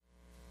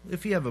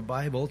If you have a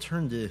Bible,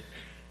 turn to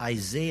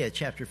Isaiah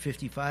chapter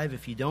 55.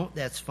 If you don't,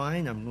 that's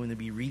fine. I'm going to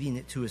be reading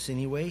it to us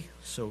anyway,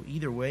 so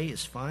either way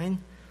is fine.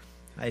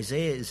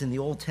 Isaiah is in the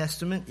Old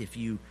Testament. If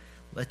you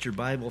let your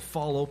Bible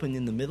fall open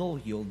in the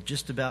middle, you'll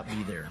just about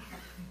be there.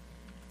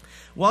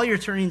 While you're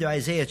turning to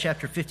Isaiah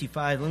chapter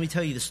 55, let me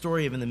tell you the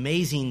story of an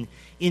amazing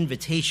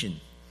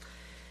invitation.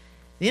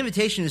 The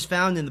invitation is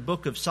found in the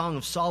book of Song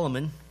of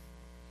Solomon.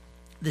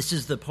 This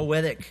is the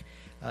poetic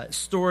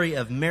story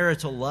of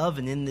marital love,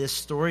 and in this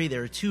story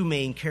there are two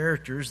main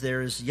characters.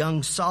 There is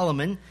young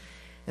Solomon,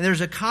 and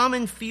there's a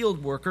common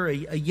field worker,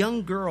 a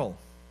young girl,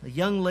 a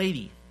young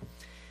lady.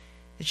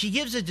 And she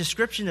gives a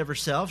description of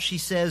herself. She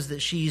says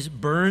that she's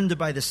burned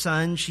by the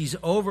sun, she's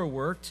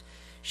overworked,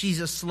 she's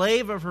a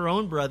slave of her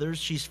own brothers,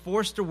 she's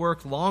forced to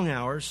work long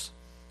hours,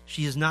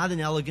 she is not an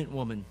elegant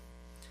woman.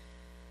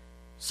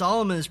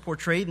 Solomon is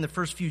portrayed in the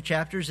first few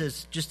chapters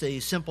as just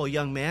a simple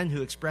young man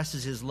who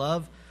expresses his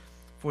love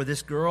for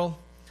this girl.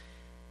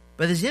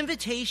 But his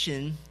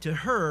invitation to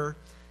her,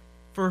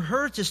 for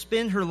her to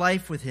spend her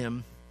life with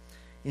him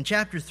in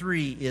chapter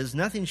 3 is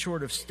nothing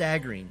short of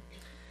staggering.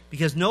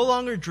 Because no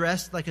longer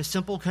dressed like a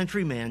simple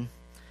countryman,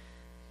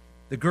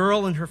 the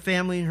girl and her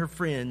family and her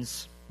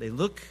friends, they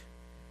look,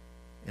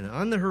 and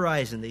on the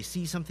horizon they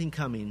see something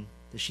coming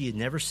that she had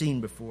never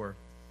seen before.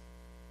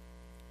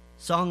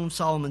 Song of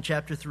Solomon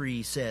chapter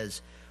 3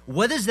 says,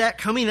 "What is that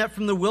coming up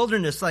from the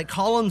wilderness like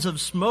columns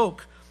of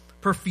smoke,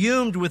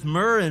 perfumed with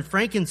myrrh and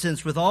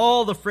frankincense, with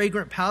all the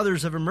fragrant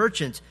powders of a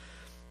merchant?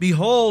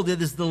 Behold,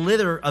 it is the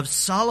litter of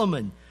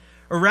Solomon.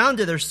 Around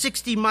it are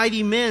 60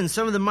 mighty men,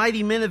 some of the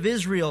mighty men of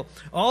Israel,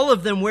 all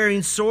of them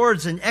wearing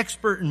swords and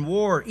expert in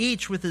war,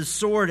 each with his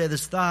sword at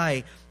his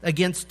thigh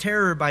against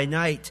terror by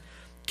night.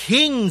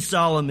 King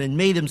Solomon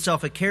made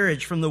himself a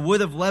carriage from the wood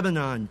of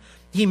Lebanon.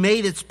 He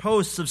made its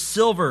posts of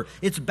silver,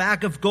 its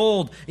back of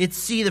gold, its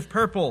seat of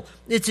purple.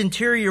 Its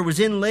interior was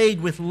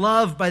inlaid with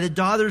love by the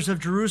daughters of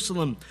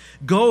Jerusalem.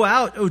 Go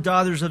out, O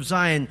daughters of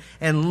Zion,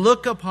 and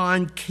look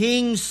upon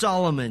King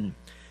Solomon,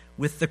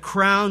 with the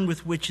crown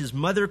with which his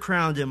mother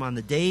crowned him on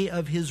the day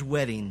of his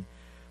wedding,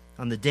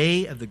 on the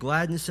day of the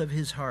gladness of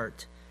his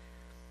heart.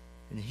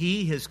 And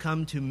he has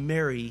come to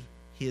marry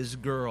his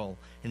girl,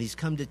 and he's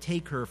come to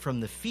take her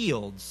from the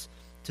fields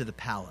to the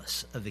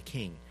palace of the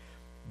king."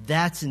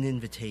 That's an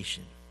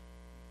invitation.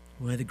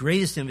 One of the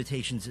greatest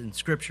invitations in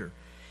Scripture.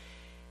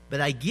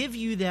 But I give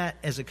you that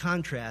as a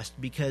contrast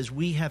because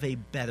we have a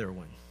better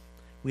one.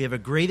 We have a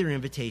greater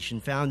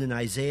invitation found in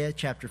Isaiah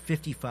chapter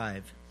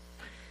 55.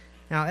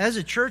 Now, as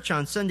a church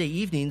on Sunday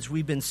evenings,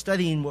 we've been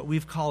studying what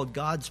we've called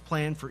God's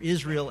plan for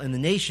Israel and the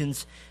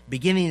nations,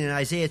 beginning in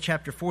Isaiah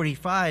chapter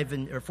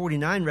 49,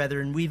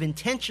 and we've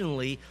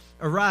intentionally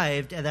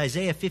arrived at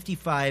Isaiah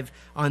 55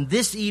 on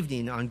this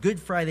evening, on Good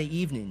Friday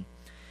evening.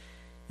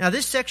 Now,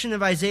 this section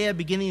of Isaiah,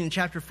 beginning in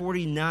chapter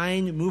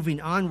 49,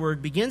 moving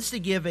onward, begins to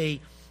give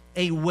a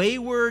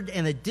wayward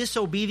and a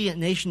disobedient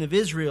nation of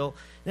Israel,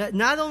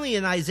 not only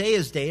in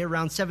Isaiah's day,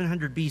 around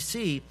 700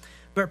 BC,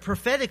 but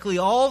prophetically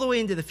all the way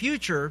into the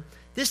future.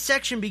 This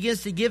section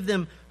begins to give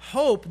them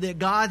hope that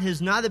God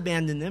has not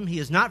abandoned them, He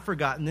has not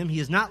forgotten them, He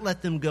has not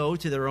let them go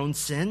to their own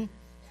sin.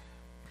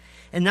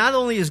 And not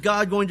only is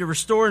God going to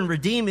restore and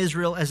redeem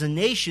Israel as a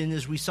nation,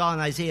 as we saw in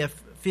Isaiah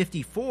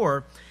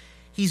 54,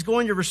 He's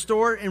going to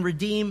restore and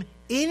redeem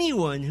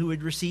anyone who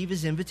would receive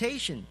His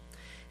invitation.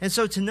 And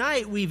so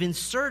tonight we've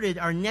inserted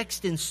our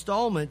next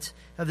installment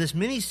of this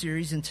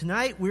mini-series, and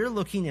tonight we're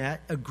looking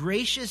at a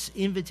gracious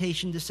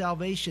invitation to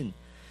salvation.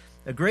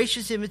 A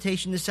gracious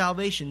invitation to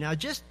salvation. Now,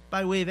 just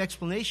by way of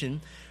explanation,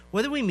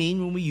 what do we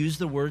mean when we use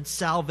the word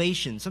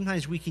salvation?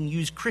 Sometimes we can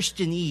use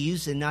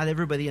Christianese, and not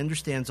everybody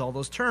understands all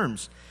those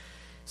terms.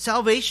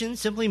 Salvation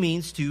simply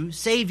means to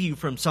save you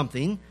from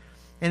something.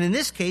 And in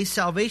this case,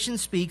 salvation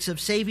speaks of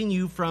saving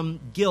you from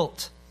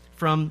guilt,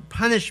 from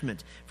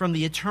punishment, from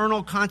the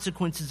eternal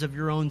consequences of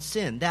your own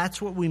sin. That's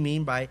what we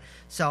mean by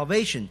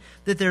salvation.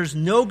 That there's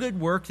no good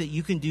work that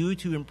you can do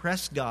to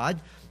impress God.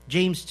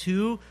 James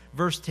 2,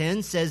 verse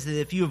 10 says that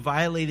if you have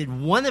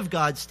violated one of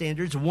God's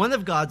standards, one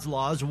of God's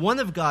laws, one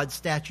of God's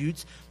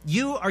statutes,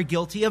 you are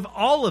guilty of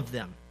all of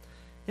them.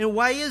 And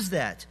why is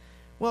that?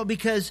 Well,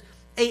 because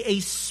a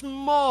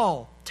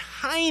small,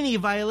 tiny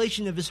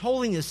violation of His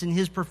holiness and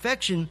His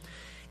perfection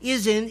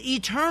is an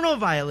eternal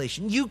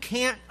violation. You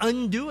can't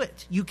undo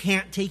it. You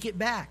can't take it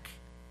back.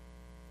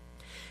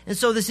 And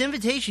so this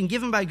invitation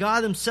given by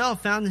God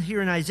Himself, found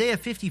here in Isaiah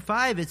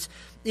 55,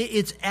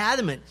 it's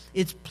adamant,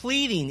 it's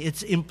pleading,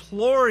 it's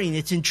imploring,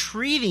 it's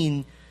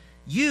entreating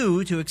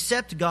you to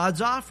accept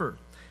God's offer.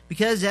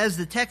 Because as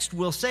the text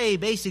will say,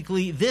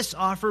 basically, this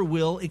offer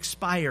will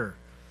expire.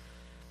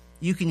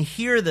 You can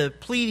hear the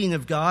pleading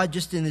of God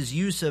just in His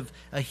use of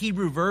a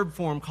Hebrew verb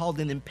form called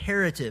an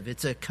imperative.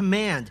 It's a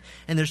command,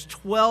 and there's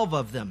 12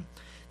 of them.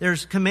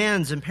 There's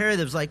commands,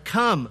 imperatives like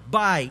come,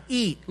 buy,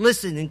 eat,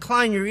 listen,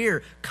 incline your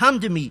ear, come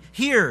to me,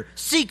 hear,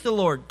 seek the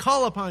Lord,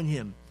 call upon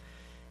Him.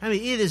 I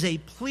mean, it is a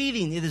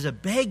pleading, it is a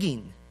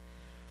begging.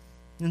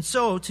 And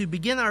so, to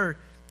begin our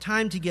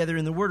time together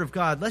in the Word of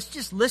God, let's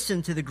just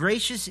listen to the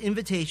gracious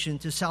invitation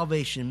to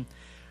salvation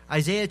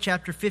Isaiah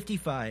chapter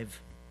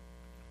 55,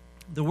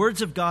 the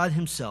words of God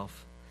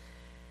himself.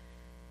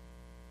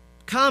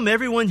 Come,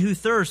 everyone who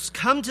thirsts,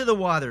 come to the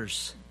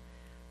waters.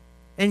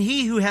 And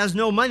he who has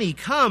no money,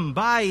 come,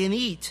 buy and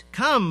eat.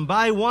 Come,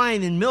 buy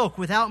wine and milk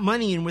without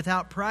money and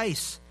without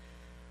price.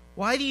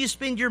 Why do you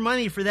spend your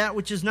money for that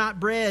which is not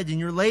bread, and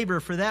your labor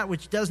for that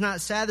which does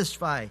not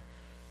satisfy?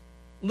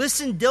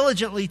 Listen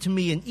diligently to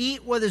me, and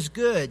eat what is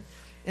good,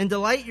 and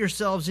delight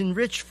yourselves in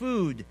rich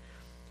food.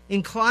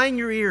 Incline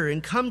your ear,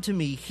 and come to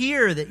me.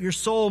 Hear, that your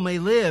soul may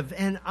live,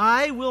 and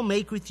I will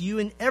make with you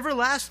an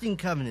everlasting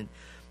covenant,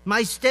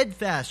 my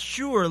steadfast,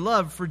 sure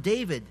love for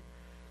David.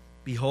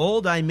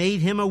 Behold, I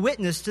made him a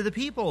witness to the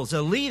peoples,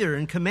 a leader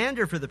and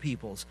commander for the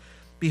peoples.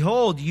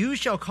 Behold, you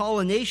shall call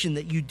a nation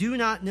that you do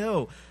not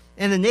know,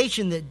 and a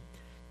nation that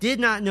did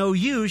not know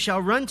you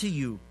shall run to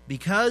you,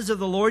 because of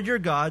the Lord your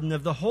God and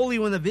of the Holy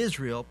One of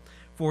Israel,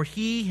 for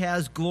he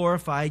has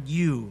glorified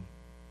you.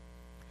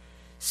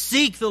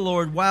 Seek the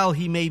Lord while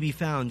he may be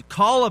found.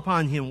 Call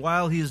upon him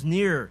while he is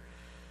near.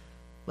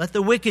 Let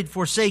the wicked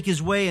forsake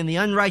his way, and the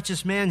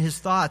unrighteous man his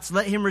thoughts.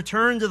 Let him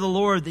return to the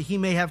Lord, that he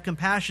may have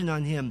compassion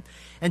on him,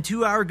 and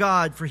to our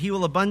God, for he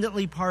will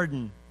abundantly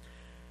pardon.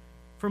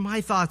 For my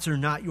thoughts are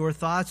not your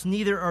thoughts,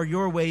 neither are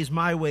your ways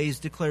my ways,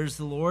 declares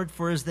the Lord.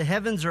 For as the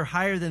heavens are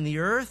higher than the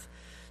earth,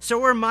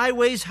 so are my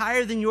ways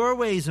higher than your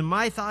ways, and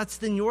my thoughts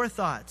than your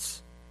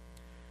thoughts.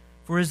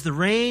 For as the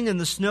rain and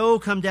the snow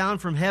come down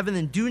from heaven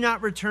and do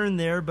not return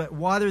there, but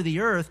water the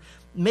earth,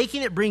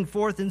 making it bring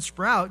forth and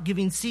sprout,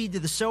 giving seed to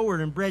the sower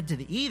and bread to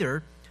the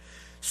eater,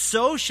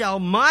 so shall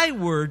my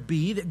word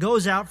be that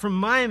goes out from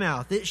my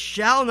mouth. It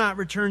shall not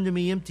return to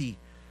me empty,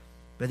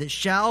 but it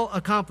shall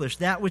accomplish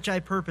that which I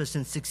purpose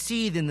and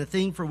succeed in the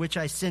thing for which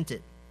I sent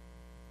it.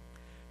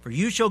 For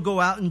you shall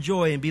go out in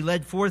joy and be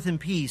led forth in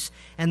peace,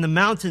 and the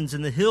mountains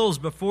and the hills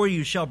before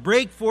you shall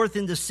break forth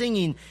into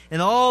singing,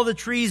 and all the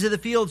trees of the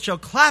field shall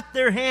clap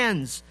their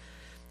hands.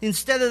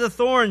 Instead of the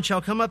thorn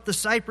shall come up the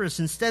cypress,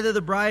 instead of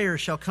the brier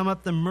shall come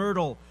up the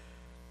myrtle.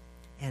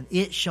 And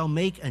it shall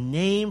make a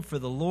name for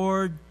the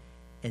Lord,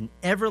 an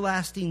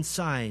everlasting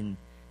sign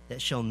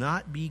that shall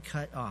not be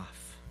cut off.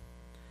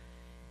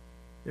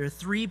 There are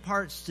 3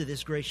 parts to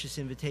this gracious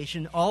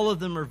invitation. All of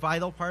them are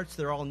vital parts.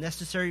 They're all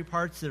necessary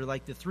parts. They're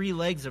like the 3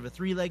 legs of a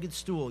 3-legged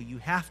stool. You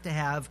have to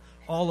have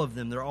all of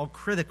them. They're all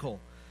critical.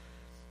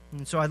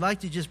 And so I'd like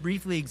to just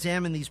briefly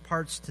examine these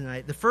parts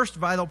tonight. The first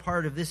vital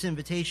part of this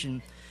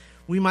invitation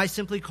we might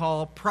simply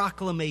call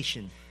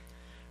proclamation.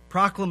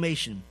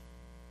 Proclamation.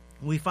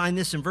 We find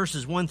this in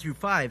verses 1 through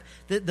 5.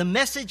 That the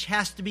message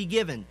has to be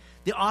given.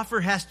 The offer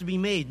has to be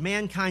made.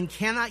 Mankind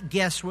cannot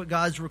guess what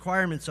God's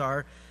requirements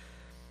are.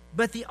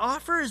 But the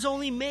offer is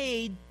only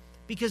made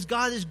because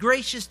God is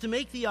gracious to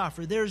make the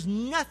offer. There's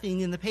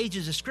nothing in the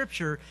pages of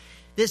Scripture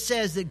that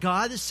says that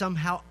God is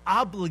somehow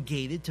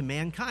obligated to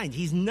mankind.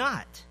 He's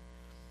not.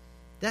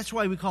 That's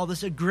why we call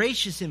this a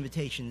gracious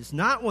invitation. It's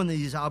not one that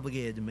he's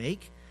obligated to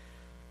make.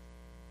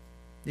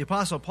 The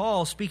Apostle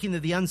Paul, speaking to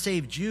the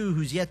unsaved Jew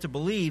who's yet to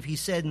believe, he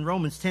said in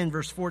Romans 10,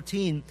 verse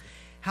 14,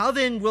 "How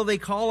then will they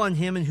call on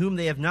him in whom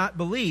they have not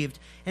believed?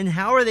 And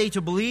how are they to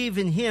believe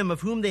in him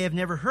of whom they have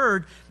never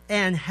heard?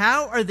 And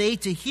how are they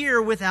to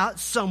hear without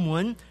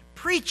someone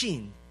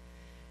preaching?"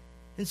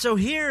 And so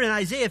here in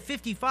Isaiah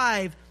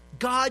 55,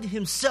 God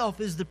himself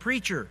is the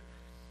preacher.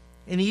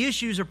 And he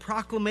issues a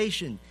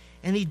proclamation.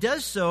 And he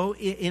does so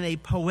in a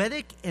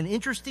poetic and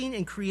interesting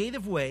and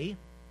creative way.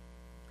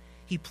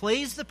 He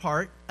plays the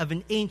part of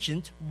an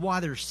ancient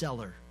water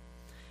seller.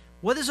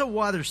 What is a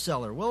water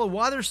seller? Well, a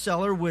water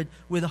seller would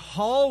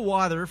haul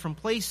water from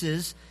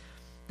places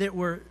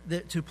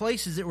to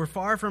places that were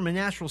far from a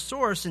natural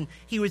source, and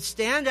he would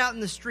stand out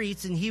in the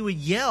streets and he would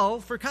yell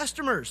for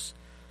customers.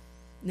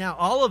 Now,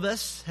 all of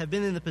us have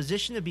been in the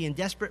position of being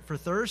desperate for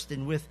thirst,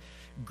 and with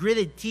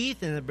gritted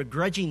teeth and a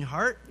begrudging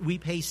heart, we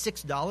pay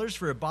 $6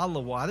 for a bottle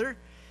of water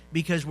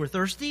because we're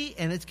thirsty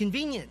and it's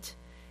convenient.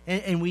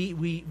 And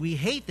we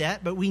hate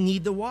that, but we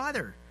need the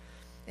water.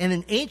 And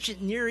an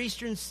ancient Near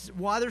Eastern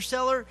water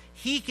seller,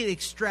 he could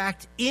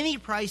extract any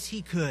price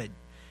he could.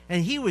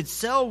 And he would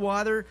sell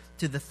water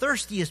to the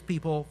thirstiest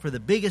people for the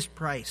biggest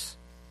price.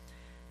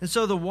 And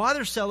so the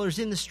water seller's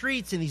in the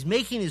streets and he's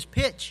making his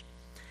pitch.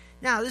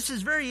 Now, this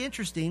is very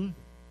interesting.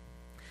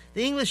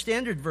 The English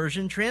Standard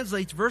Version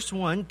translates verse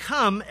 1,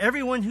 "Come,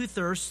 everyone who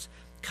thirsts,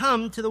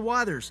 come to the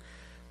waters."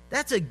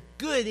 That's a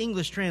good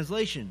English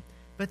translation.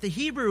 But the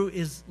Hebrew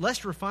is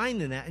less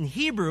refined than that. In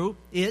Hebrew,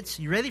 it's,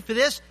 you ready for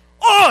this?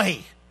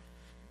 Oi!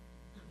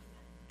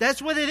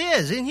 That's what it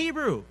is in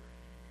Hebrew.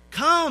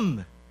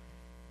 Come.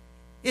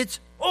 It's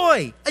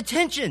oi,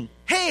 attention,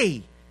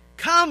 hey,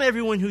 come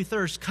everyone who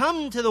thirsts,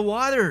 come to the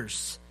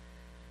waters.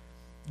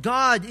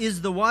 God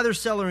is the water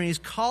seller, and he's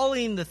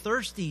calling the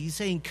thirsty. He's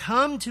saying,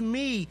 come to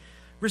me,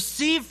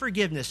 receive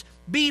forgiveness,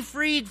 be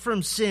freed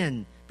from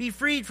sin, be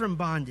freed from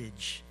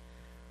bondage.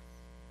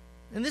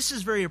 And this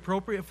is very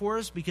appropriate for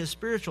us because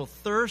spiritual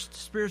thirst,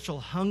 spiritual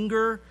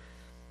hunger,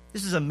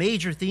 this is a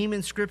major theme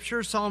in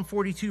Scripture. Psalm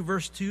 42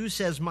 verse 2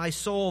 says, "My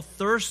soul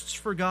thirsts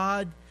for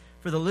God,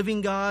 for the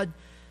living God.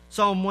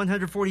 Psalm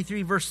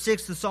 143, verse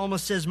 6, the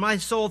psalmist says, "My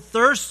soul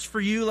thirsts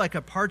for you like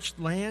a parched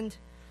land."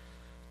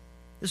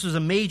 This was a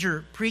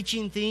major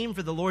preaching theme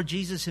for the Lord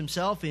Jesus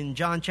himself. In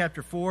John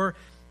chapter 4,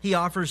 he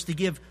offers to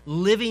give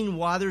living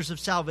waters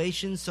of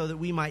salvation so that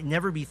we might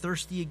never be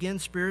thirsty again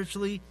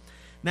spiritually.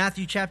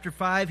 Matthew chapter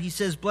 5, he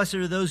says, "Blessed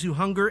are those who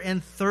hunger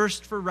and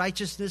thirst for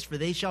righteousness, for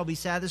they shall be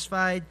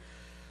satisfied."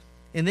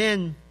 And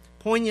then,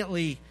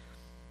 poignantly,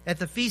 at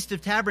the Feast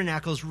of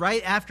Tabernacles,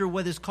 right after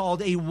what is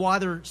called a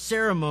water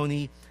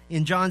ceremony,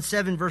 in John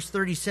 7, verse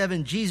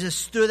 37, Jesus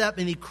stood up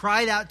and he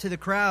cried out to the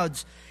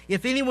crowds,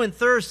 "If anyone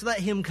thirsts, let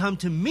him come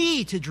to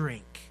me to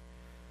drink."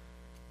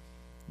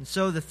 And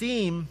so the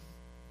theme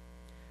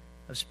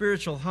of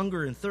spiritual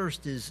hunger and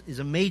thirst is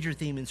a major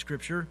theme in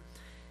Scripture.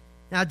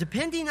 Now,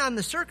 depending on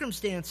the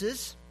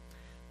circumstances,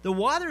 the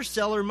water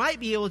seller might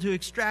be able to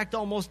extract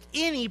almost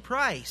any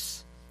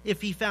price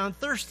if he found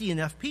thirsty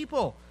enough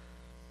people,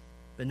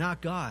 but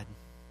not God.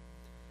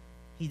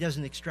 He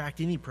doesn't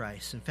extract any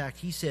price. In fact,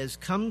 he says,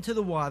 "Come to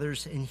the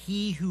waters, and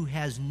he who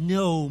has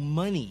no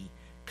money,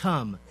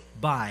 come,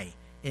 buy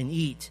and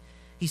eat."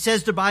 He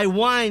says to buy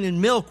wine and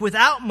milk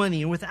without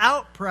money and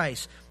without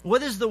price.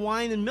 What is the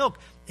wine and milk?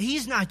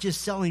 He's not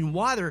just selling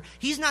water.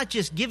 He's not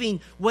just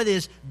giving what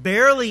is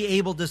barely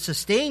able to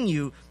sustain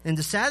you and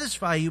to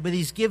satisfy you, but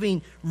he's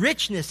giving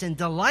richness and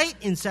delight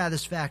in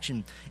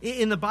satisfaction.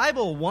 In the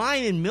Bible,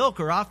 wine and milk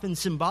are often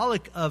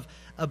symbolic of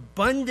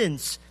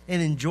abundance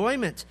and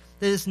enjoyment.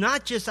 That it's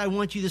not just, I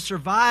want you to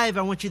survive,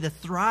 I want you to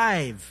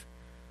thrive.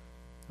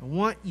 I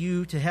want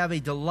you to have a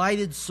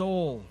delighted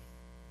soul.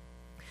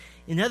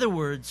 In other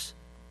words,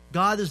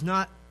 God is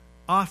not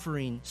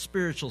offering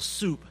spiritual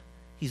soup.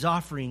 He's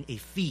offering a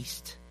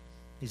feast.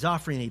 He's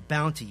offering a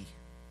bounty.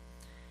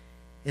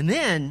 And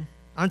then,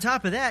 on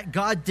top of that,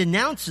 God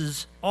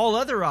denounces all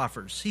other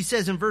offers. He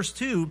says in verse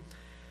 2,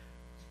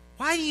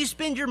 "Why do you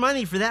spend your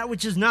money for that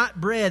which is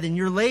not bread, and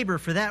your labor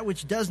for that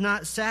which does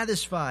not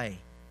satisfy?"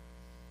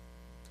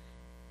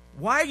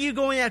 Why are you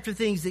going after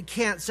things that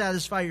can't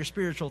satisfy your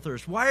spiritual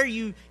thirst? Why are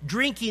you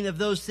drinking of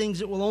those things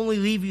that will only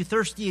leave you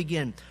thirsty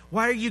again?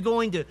 Why are you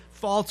going to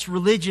false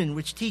religion,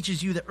 which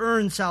teaches you to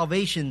earn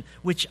salvation,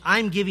 which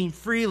I'm giving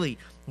freely?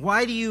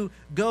 Why do you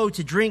go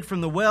to drink from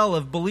the well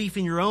of belief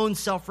in your own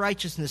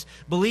self-righteousness,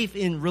 belief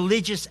in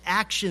religious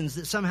actions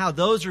that somehow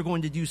those are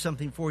going to do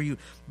something for you,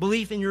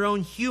 belief in your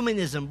own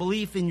humanism,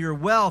 belief in your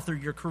wealth or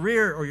your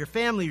career or your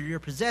family or your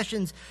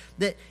possessions,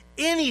 that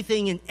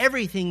anything and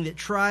everything that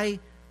try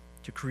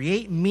to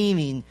create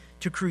meaning,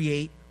 to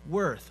create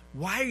worth?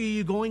 Why are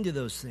you going to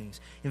those things?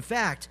 In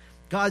fact,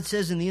 God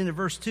says in the end of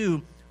verse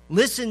 2,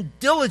 "Listen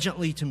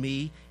diligently to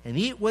me and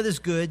eat what is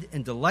good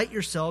and delight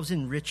yourselves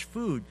in rich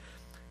food."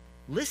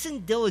 Listen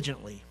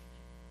diligently.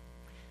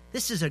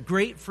 This is a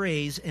great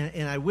phrase,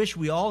 and I wish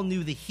we all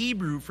knew the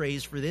Hebrew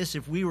phrase for this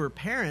if we were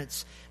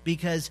parents,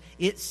 because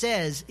it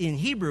says in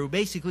Hebrew,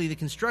 basically the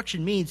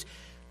construction means,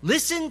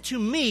 listen to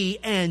me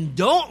and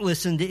don't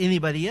listen to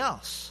anybody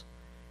else.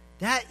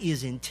 That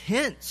is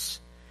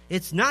intense.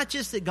 It's not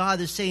just that God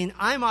is saying,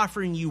 I'm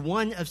offering you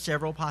one of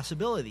several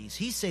possibilities.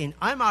 He's saying,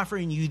 I'm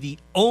offering you the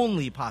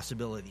only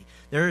possibility.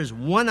 There is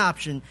one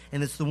option,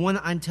 and it's the one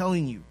I'm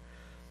telling you.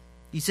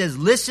 He says,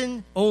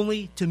 listen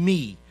only to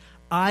me.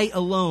 I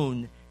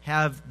alone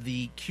have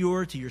the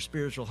cure to your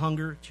spiritual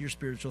hunger, to your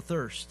spiritual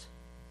thirst.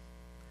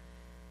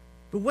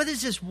 But what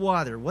is this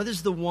water? What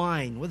is the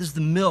wine? What is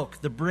the milk,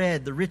 the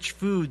bread, the rich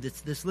food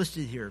that's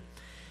listed here?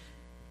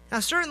 Now,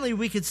 certainly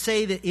we could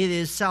say that it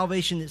is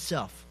salvation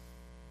itself,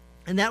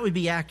 and that would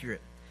be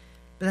accurate.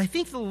 But I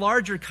think the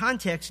larger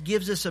context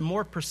gives us a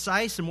more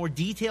precise, a more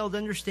detailed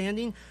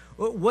understanding.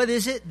 What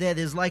is it that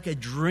is like a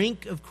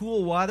drink of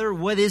cool water?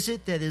 What is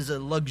it that is a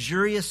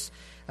luxurious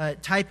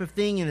type of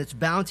thing in its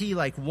bounty,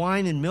 like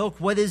wine and milk?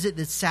 What is it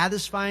that's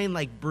satisfying,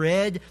 like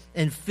bread,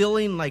 and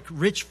filling, like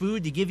rich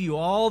food, to give you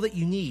all that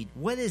you need?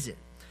 What is it?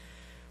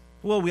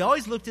 Well, we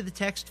always look to the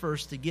text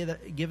first to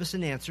give us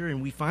an answer,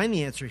 and we find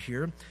the answer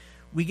here.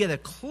 We get a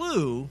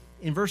clue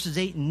in verses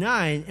 8 and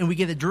 9, and we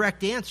get a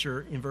direct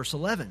answer in verse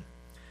 11.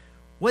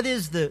 What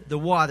is the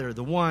water,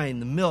 the wine,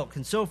 the milk,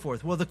 and so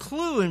forth? Well, the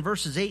clue in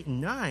verses 8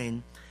 and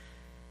 9,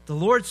 the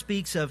Lord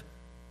speaks of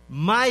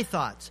my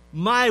thoughts,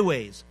 my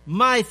ways,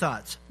 my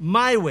thoughts,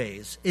 my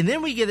ways. And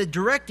then we get a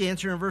direct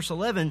answer in verse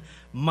 11,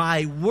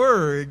 my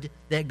word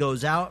that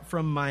goes out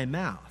from my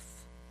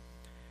mouth.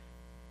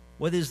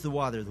 What is the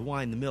water, the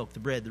wine, the milk, the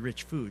bread, the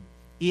rich food?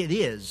 It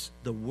is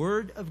the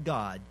word of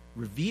God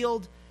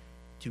revealed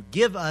to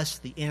give us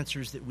the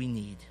answers that we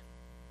need.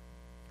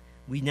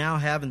 We now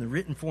have in the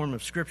written form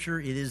of Scripture,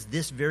 it is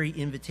this very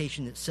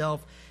invitation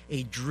itself,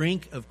 a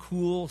drink of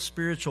cool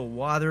spiritual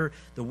water.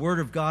 The Word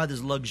of God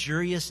is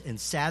luxurious and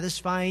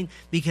satisfying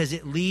because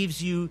it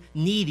leaves you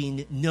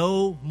needing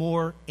no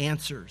more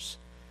answers.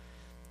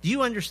 Do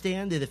you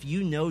understand that if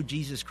you know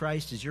Jesus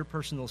Christ as your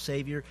personal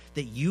Savior,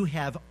 that you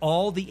have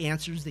all the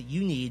answers that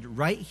you need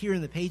right here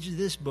in the pages of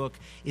this book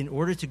in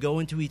order to go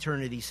into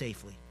eternity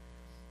safely?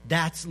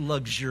 That's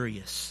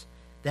luxurious.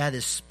 That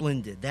is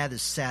splendid. That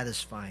is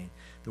satisfying.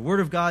 The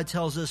Word of God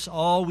tells us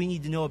all we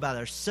need to know about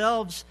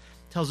ourselves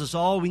tells us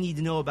all we need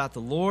to know about the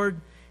Lord,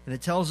 and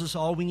it tells us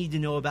all we need to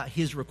know about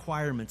his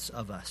requirements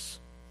of us.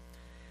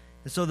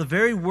 And so the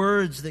very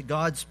words that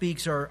God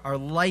speaks are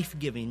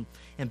life-giving.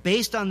 And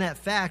based on that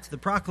fact, the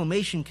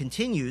proclamation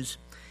continues.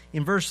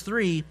 In verse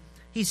 3,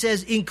 he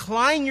says,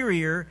 "Incline your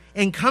ear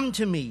and come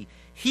to me.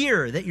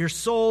 Hear, that your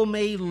soul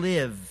may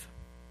live."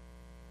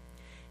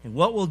 And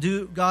what will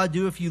God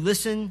do if you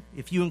listen,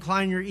 if you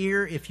incline your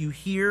ear, if you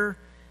hear?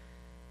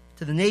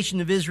 To the nation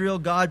of Israel,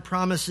 God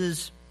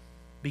promises,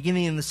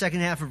 beginning in the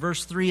second half of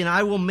verse 3, "And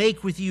I will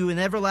make with you an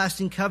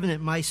everlasting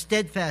covenant, my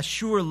steadfast,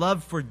 sure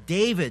love for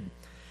David.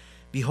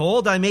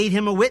 Behold, I made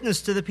him a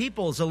witness to the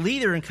peoples, a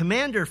leader and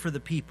commander for the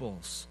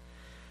peoples."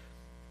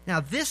 Now,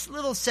 this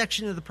little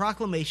section of the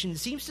proclamation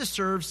seems to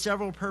serve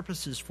several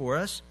purposes for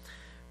us.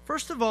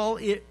 First of all,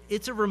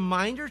 it's a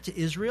reminder to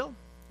Israel.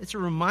 It's a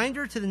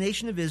reminder to the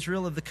nation of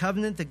Israel of the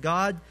covenant that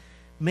God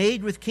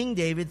made with King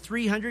David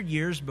 300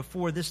 years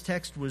before this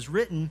text was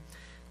written,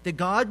 that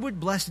God would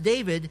bless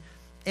David,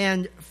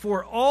 and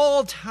for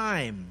all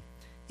time,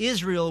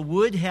 Israel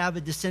would have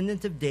a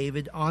descendant of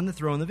David on the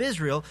throne of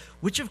Israel,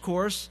 which, of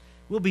course,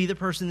 will be the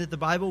person that the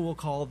Bible will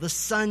call the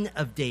Son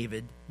of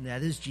David, and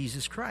that is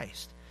Jesus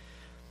Christ.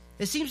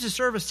 It seems to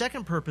serve a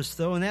second purpose,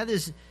 though, and that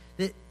is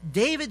that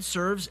David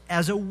serves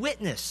as a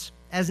witness,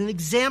 as an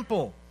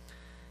example,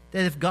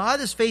 that if God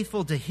is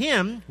faithful to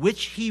him,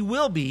 which he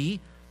will be,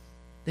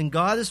 then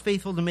God is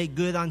faithful to make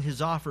good on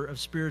his offer of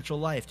spiritual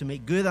life, to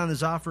make good on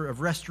his offer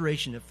of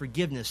restoration, of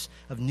forgiveness,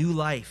 of new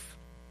life.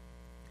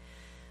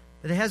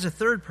 But it has a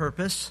third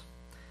purpose.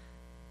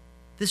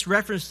 This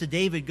reference to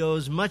David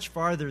goes much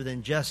farther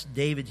than just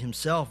David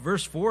himself.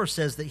 Verse 4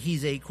 says that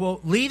he's a,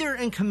 quote, leader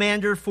and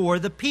commander for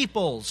the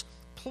peoples,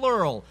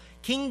 plural.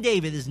 King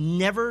David is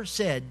never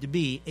said to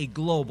be a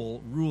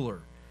global ruler.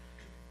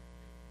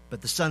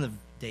 But the Son of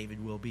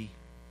David will be.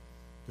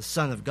 The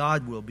Son of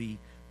God will be.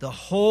 The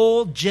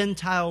whole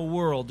Gentile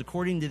world,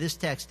 according to this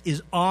text,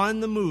 is on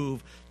the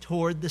move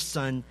toward the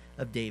Son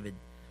of David.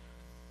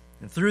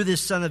 And through this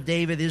Son of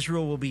David,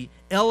 Israel will be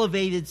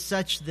elevated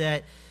such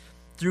that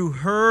through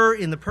her,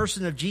 in the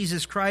person of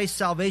Jesus Christ,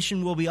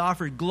 salvation will be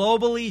offered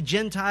globally.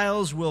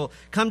 Gentiles will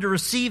come to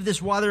receive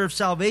this water of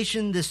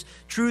salvation, this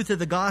truth of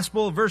the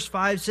gospel. Verse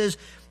 5 says,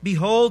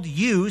 "Behold,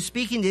 you,"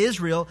 speaking to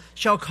Israel,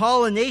 "shall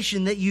call a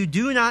nation that you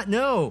do not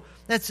know."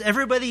 That's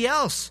everybody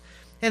else.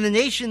 "And the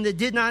nation that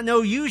did not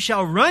know you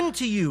shall run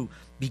to you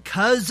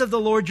because of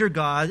the Lord your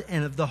God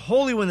and of the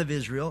Holy One of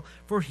Israel,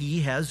 for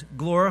he has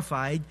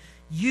glorified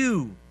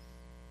you."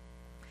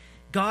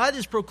 God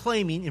is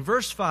proclaiming in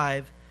verse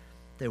 5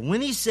 that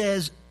when he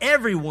says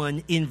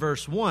everyone in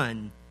verse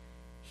 1,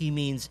 he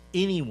means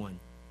anyone,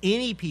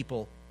 any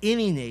people,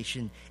 any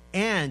nation,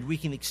 and we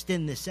can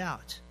extend this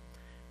out.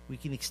 We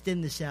can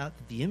extend this out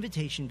that the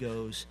invitation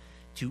goes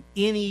to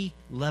any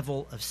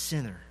level of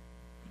sinner.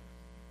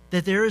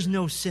 That there is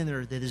no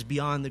sinner that is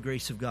beyond the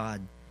grace of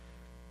God.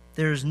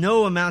 There is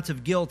no amount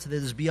of guilt that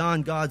is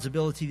beyond God's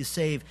ability to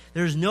save.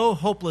 There is no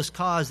hopeless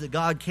cause that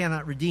God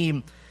cannot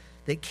redeem,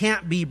 that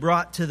can't be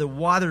brought to the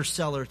water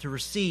cellar to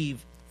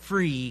receive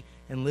free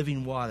and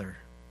living water.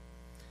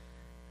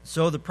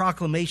 So the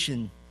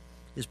proclamation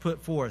is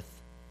put forth.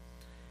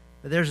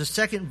 But there's a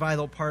second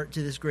vital part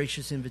to this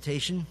gracious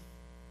invitation.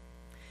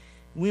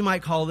 We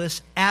might call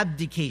this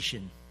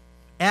abdication.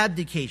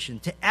 Abdication.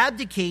 To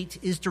abdicate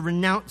is to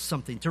renounce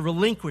something, to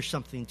relinquish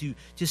something,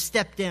 to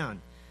step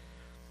down.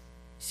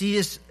 See,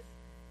 this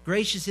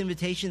gracious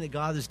invitation that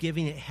God is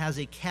giving, it has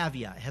a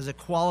caveat, it has a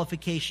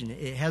qualification,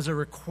 it has a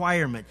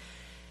requirement.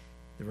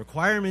 The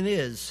requirement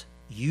is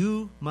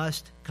you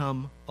must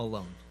come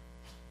alone.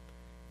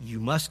 You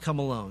must come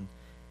alone.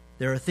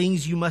 There are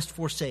things you must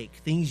forsake,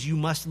 things you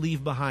must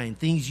leave behind,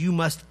 things you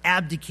must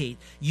abdicate.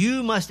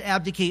 You must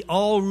abdicate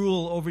all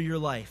rule over your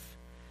life.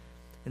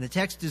 And the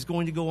text is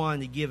going to go on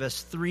to give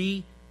us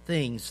 3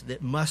 things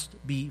that must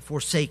be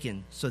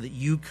forsaken so that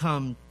you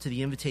come to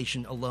the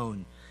invitation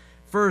alone.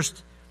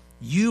 First,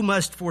 you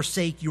must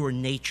forsake your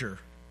nature.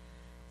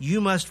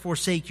 You must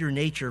forsake your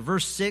nature.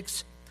 Verse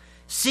 6,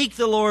 "Seek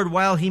the Lord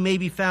while he may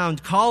be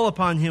found. Call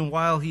upon him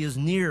while he is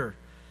near."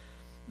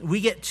 We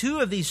get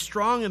 2 of these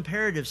strong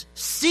imperatives.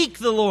 Seek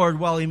the Lord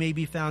while he may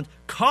be found.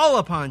 Call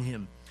upon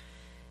him.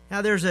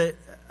 Now, there's an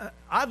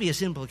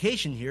obvious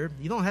implication here.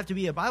 You don't have to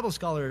be a Bible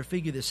scholar to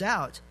figure this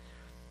out.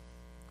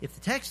 If the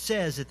text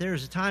says that there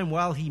is a time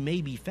while he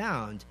may be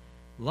found,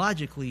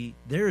 logically,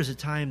 there is a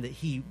time that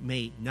he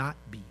may not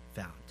be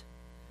found.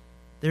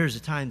 There is a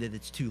time that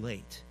it's too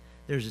late.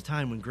 There's a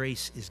time when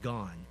grace is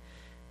gone.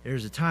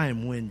 There's a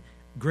time when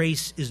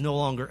grace is no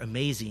longer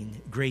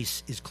amazing.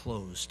 Grace is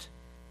closed.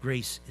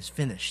 Grace is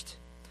finished.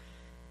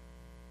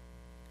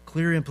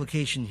 Clear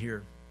implication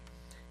here.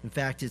 In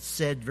fact, it's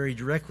said very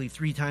directly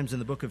 3 times in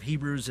the book of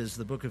Hebrews, as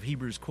the book of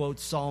Hebrews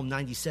quotes Psalm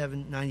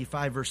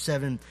 95, verse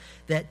 7,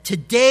 that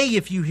today,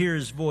 if you hear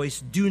his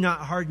voice, do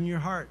not harden your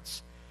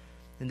hearts.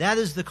 And that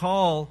is the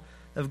call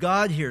of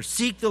God here.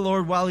 Seek the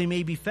Lord while he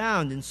may be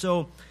found. And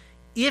so,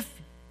 if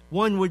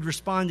one would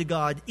respond to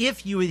God,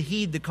 if you would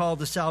heed the call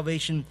to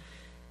salvation,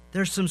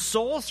 There's some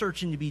soul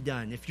searching to be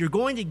done. If you're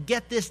going to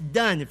get this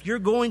done, if you're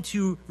going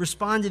to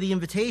respond to the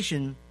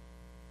invitation,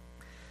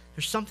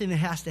 there's something that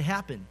has to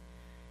happen.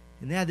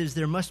 And that is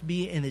there must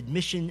be an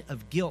admission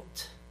of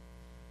guilt.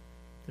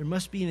 There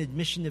must be an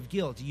admission of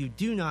guilt. You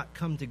do not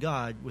come to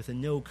God with a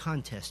no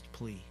contest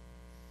plea.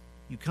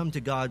 You come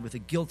to God with a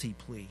guilty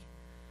plea.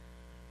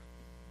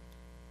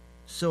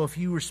 So if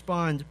you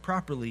respond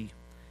properly,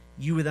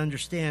 you would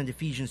understand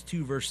Ephesians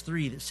 2 verse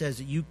 3 that says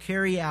that you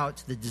carry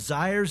out the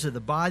desires of the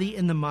body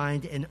and the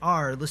mind and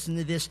are, listen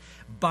to this,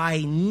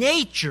 by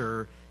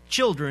nature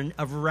children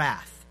of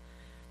wrath.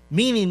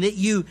 Meaning that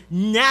you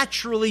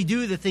naturally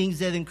do the things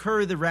that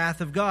incur the wrath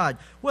of God.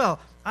 Well,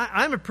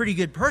 I'm a pretty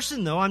good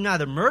person, though. I'm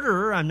not a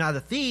murderer. I'm not a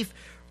thief.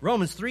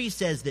 Romans 3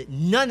 says that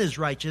none is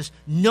righteous.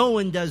 No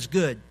one does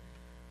good.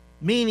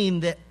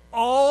 Meaning that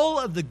all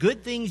of the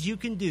good things you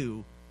can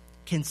do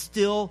can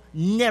still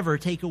never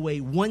take away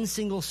one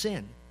single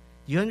sin.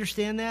 Do you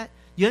understand that?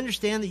 You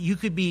understand that you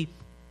could be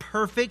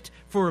perfect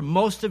for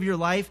most of your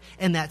life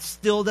and that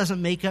still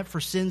doesn't make up for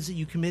sins that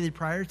you committed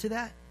prior to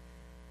that?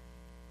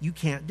 You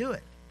can't do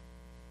it.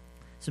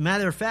 As a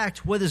matter of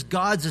fact, what is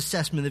God's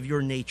assessment of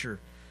your nature?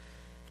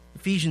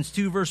 Ephesians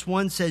 2 verse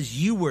 1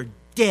 says, you were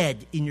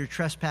dead in your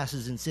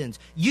trespasses and sins.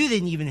 You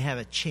didn't even have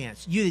a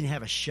chance. You didn't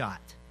have a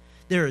shot.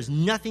 There is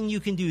nothing you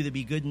can do to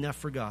be good enough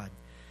for God.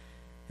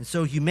 And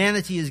so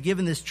humanity is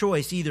given this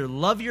choice, either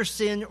love your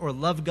sin or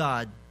love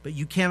God, but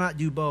you cannot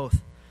do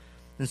both.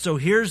 And so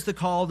here's the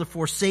call to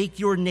forsake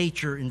your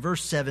nature in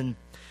verse 7.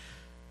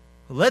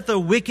 Let the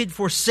wicked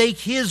forsake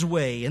his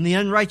way, and the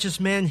unrighteous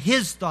man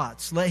his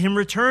thoughts. Let him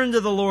return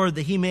to the Lord,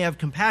 that he may have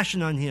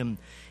compassion on him,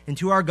 and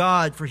to our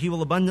God, for he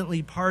will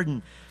abundantly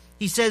pardon.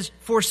 He says,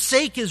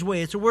 forsake his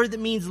way. It's a word that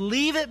means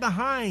leave it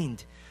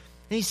behind.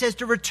 And he says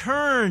to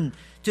return,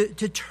 to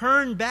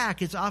turn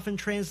back. It's often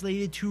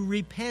translated to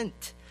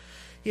repent.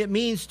 It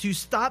means to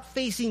stop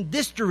facing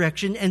this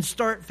direction and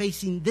start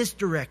facing this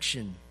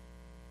direction.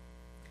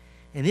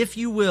 And if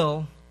you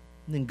will,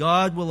 then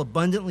God will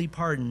abundantly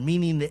pardon,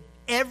 meaning that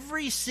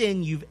every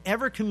sin you've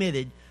ever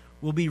committed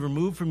will be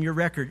removed from your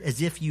record as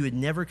if you had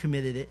never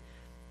committed it,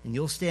 and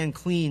you'll stand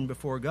clean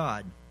before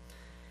God.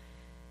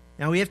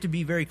 Now, we have to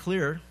be very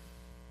clear.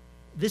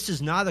 This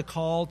is not a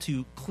call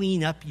to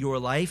clean up your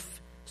life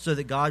so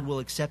that God will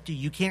accept you.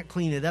 You can't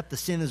clean it up. The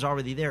sin is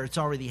already there. It's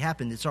already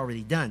happened. It's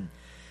already done.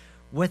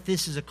 What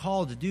this is a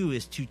call to do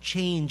is to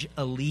change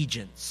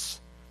allegiance.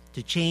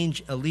 To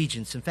change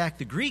allegiance. In fact,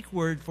 the Greek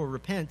word for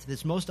repent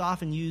that's most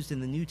often used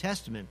in the New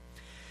Testament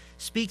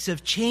speaks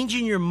of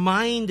changing your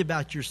mind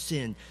about your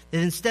sin. That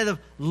instead of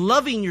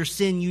loving your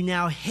sin, you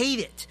now hate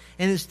it.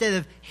 And instead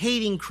of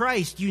hating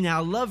Christ, you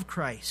now love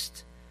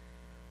Christ.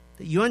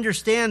 That you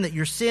understand that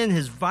your sin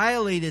has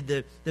violated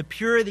the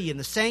purity and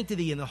the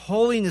sanctity and the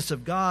holiness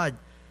of God.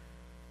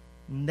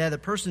 And that a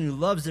person who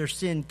loves their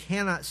sin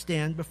cannot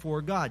stand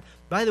before God.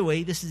 By the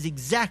way, this is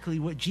exactly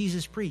what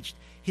Jesus preached.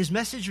 His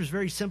message was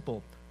very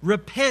simple.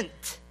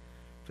 Repent,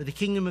 for the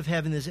kingdom of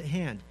heaven is at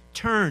hand.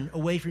 Turn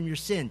away from your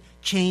sin.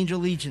 Change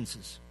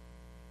allegiances.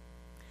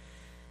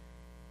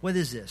 What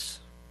is this?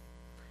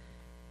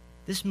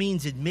 This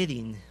means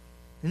admitting,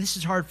 and this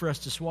is hard for us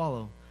to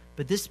swallow,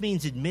 but this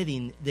means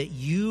admitting that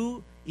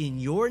you, in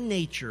your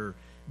nature,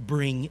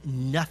 bring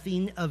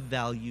nothing of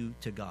value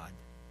to God.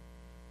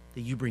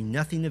 That you bring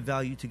nothing of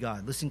value to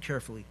God. Listen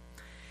carefully.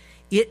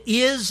 It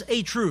is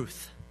a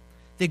truth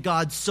that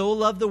God so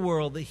loved the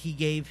world that he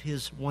gave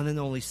his one and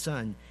only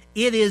Son.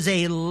 It is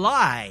a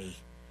lie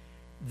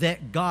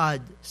that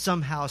God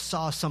somehow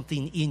saw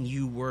something in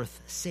you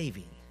worth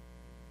saving.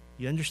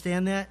 You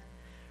understand that?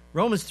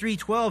 Romans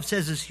 3:12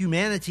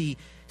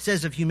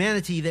 says of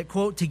humanity that,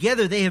 quote,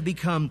 together they have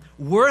become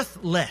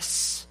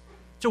worthless.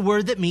 It's a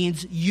word that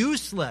means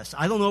useless.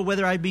 I don't know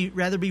whether I'd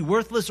rather be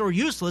worthless or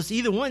useless.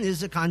 Either one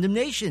is a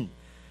condemnation.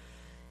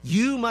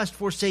 You must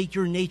forsake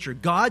your nature.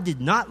 God did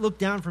not look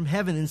down from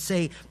heaven and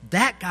say,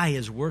 that guy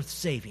is worth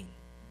saving.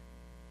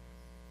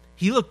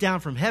 He looked down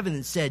from heaven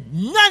and said,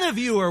 none of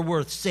you are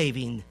worth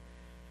saving,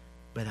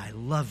 but I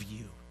love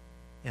you,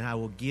 and I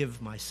will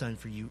give my Son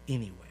for you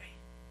anyway.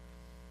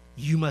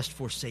 You must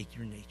forsake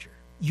your nature.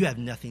 You have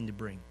nothing to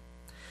bring.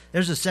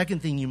 There's a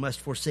second thing you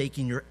must forsake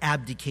in your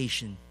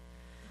abdication.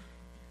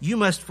 You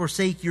must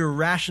forsake your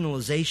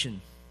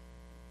rationalization.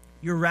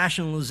 Your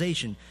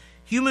rationalization.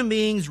 Human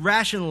beings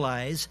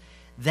rationalize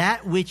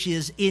that which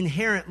is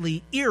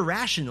inherently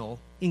irrational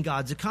in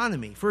God's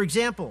economy. For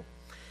example,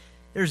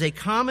 there's a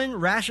common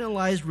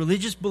rationalized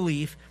religious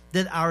belief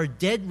that our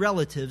dead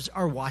relatives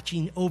are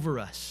watching over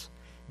us.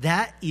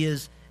 That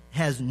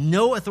has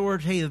no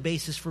authoritative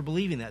basis for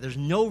believing that. There's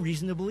no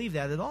reason to believe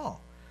that at all.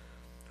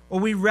 Or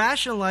we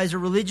rationalize a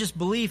religious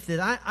belief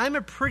that I'm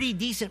a pretty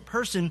decent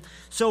person,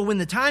 so when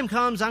the time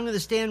comes, I'm going to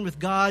stand with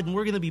God, and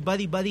we're going to be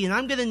buddy-buddy, and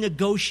I'm going to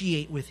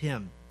negotiate with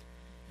him.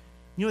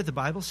 You know what the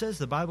Bible says?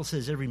 The Bible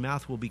says every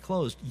mouth will be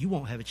closed. You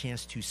won't have a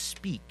chance to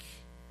speak.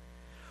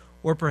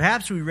 Or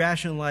perhaps we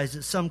rationalize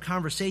that some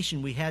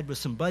conversation we had with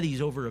some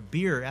buddies over a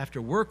beer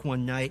after work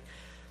one night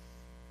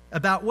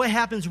about what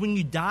happens when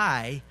you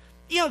die.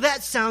 You know,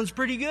 that sounds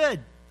pretty good.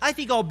 I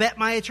think I'll bet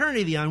my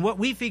eternity on what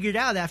we figured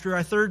out after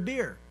our third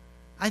beer.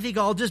 I think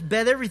I'll just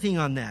bet everything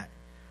on that.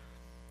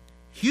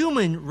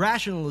 Human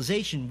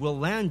rationalization will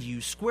land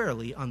you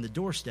squarely on the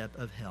doorstep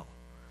of hell.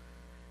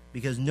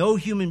 Because no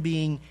human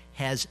being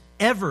has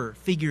ever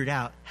figured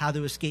out how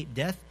to escape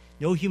death.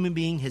 No human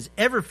being has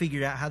ever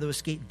figured out how to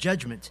escape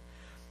judgment.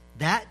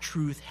 That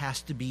truth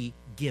has to be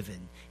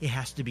given. It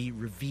has to be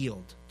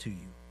revealed to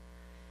you.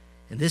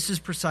 And this is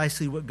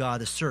precisely what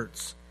God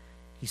asserts.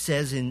 He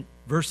says in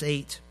verse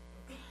 8,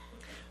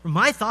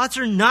 "My thoughts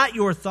are not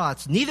your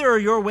thoughts, neither are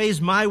your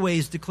ways my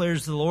ways,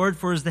 declares the Lord.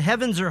 For as the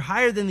heavens are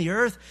higher than the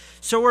earth,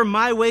 so are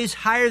my ways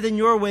higher than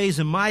your ways,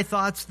 and my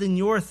thoughts than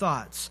your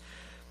thoughts."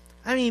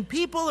 I mean,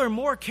 people are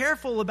more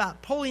careful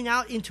about pulling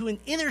out into an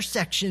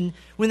intersection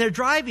when they're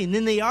driving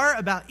than they are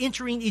about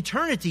entering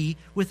eternity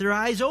with their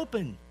eyes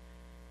open.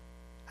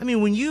 I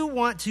mean, when you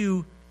want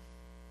to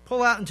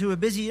pull out into a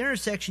busy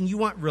intersection, you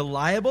want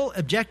reliable,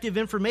 objective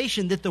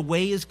information that the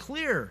way is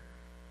clear.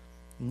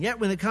 And yet,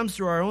 when it comes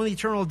to our own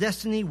eternal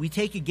destiny, we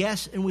take a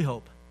guess and we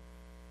hope.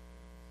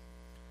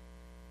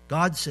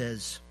 God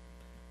says,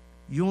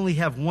 you only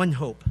have one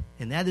hope,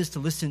 and that is to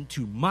listen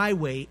to my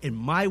way and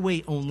my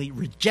way only.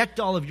 Reject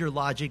all of your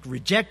logic,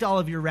 reject all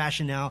of your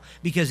rationale,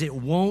 because it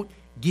won't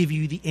give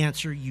you the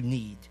answer you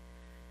need.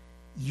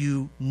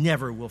 You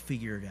never will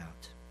figure it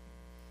out.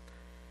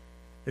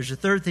 There's a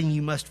third thing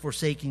you must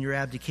forsake in your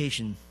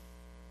abdication.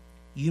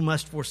 You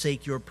must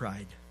forsake your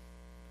pride.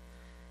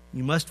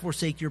 You must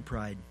forsake your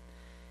pride.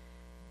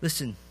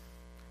 Listen,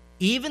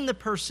 even the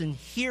person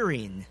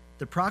hearing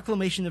the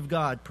proclamation of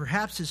God,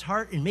 perhaps his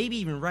heart, and maybe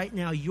even right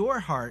now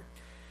your heart,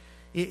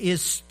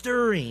 is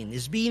stirring,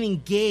 is being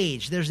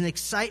engaged. There's an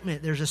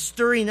excitement. There's a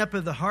stirring up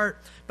of the heart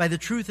by the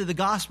truth of the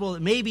gospel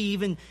that maybe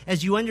even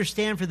as you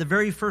understand for the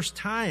very first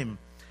time.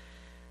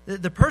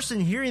 The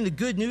person hearing the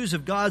good news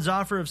of God's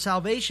offer of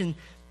salvation,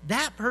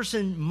 that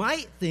person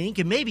might think,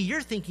 and maybe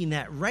you're thinking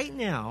that right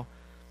now,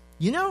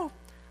 you know,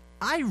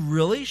 I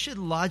really should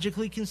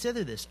logically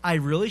consider this. I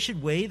really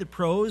should weigh the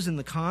pros and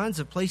the cons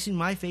of placing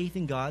my faith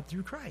in God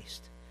through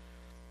Christ.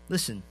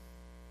 Listen,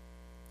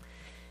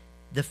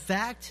 the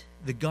fact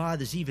that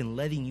God is even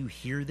letting you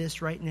hear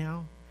this right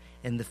now,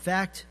 and the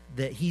fact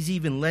that he's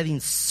even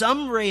letting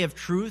some ray of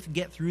truth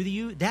get through to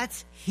you,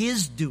 that's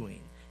his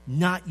doing,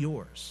 not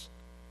yours.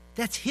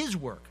 That's his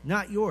work,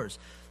 not yours.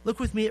 Look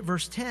with me at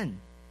verse 10.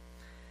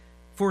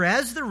 "For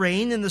as the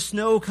rain and the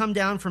snow come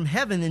down from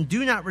heaven and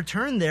do not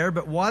return there,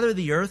 but water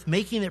the earth,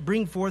 making it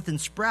bring forth and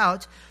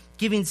sprout,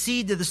 giving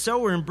seed to the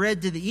sower and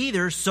bread to the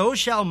eater, so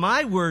shall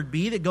my word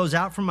be that goes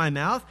out from my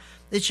mouth.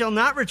 It shall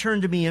not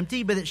return to me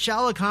empty, but it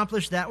shall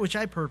accomplish that which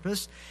I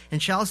purpose,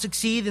 and shall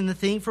succeed in the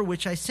thing for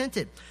which I sent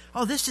it."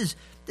 Oh, this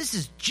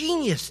is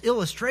genius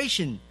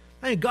illustration.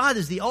 I mean, God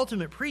is the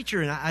ultimate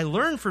preacher, and I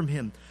learn from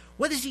him.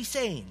 What is he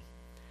saying?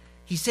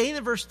 He's saying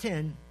in verse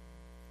 10,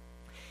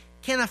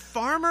 can a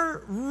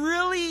farmer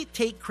really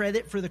take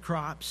credit for the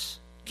crops?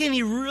 Can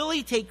he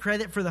really take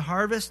credit for the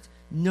harvest?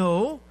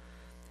 No.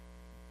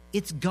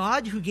 It's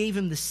God who gave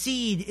him the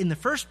seed in the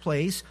first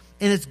place,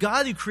 and it's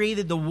God who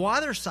created the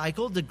water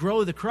cycle to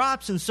grow the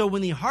crops. And so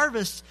when he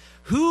harvests,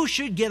 who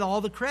should get all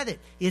the credit?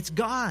 It's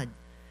God.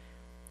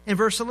 In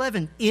verse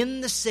 11,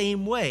 in the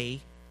same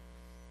way,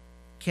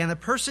 can a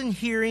person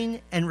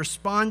hearing and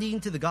responding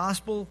to the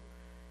gospel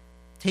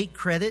take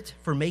credit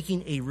for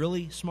making a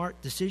really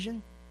smart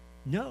decision?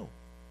 No,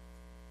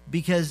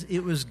 because it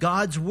was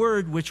God's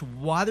word which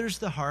waters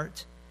the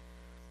heart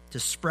to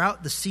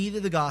sprout the seed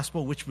of the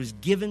gospel, which was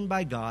given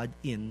by God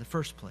in the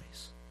first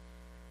place.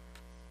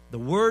 The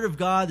word of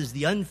God is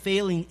the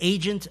unfailing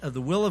agent of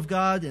the will of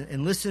God.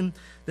 And listen,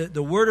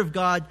 the word of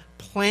God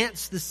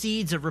plants the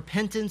seeds of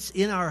repentance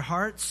in our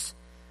hearts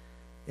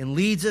and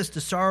leads us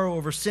to sorrow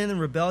over sin and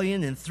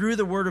rebellion. And through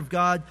the word of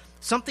God,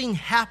 something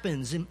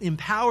happens,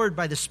 empowered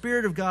by the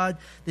Spirit of God,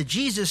 that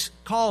Jesus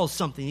calls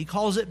something. He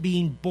calls it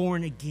being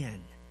born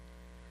again.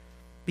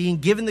 Being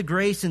given the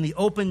grace and the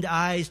opened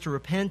eyes to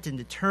repent and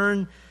to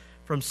turn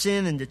from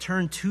sin and to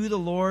turn to the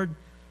Lord.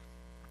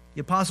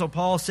 The Apostle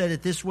Paul said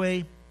it this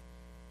way.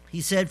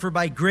 He said, "For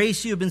by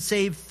grace you have been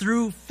saved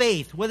through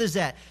faith." What is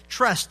that?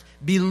 Trust,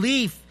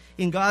 belief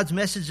in God's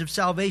message of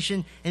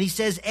salvation. And he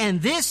says,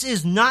 "And this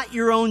is not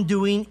your own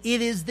doing,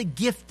 it is the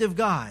gift of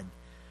God."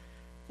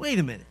 Wait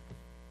a minute.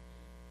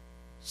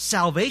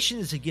 Salvation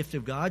is a gift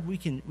of God. We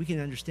can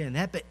understand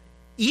that. But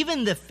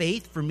even the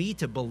faith for me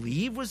to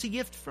believe was a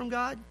gift from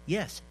God?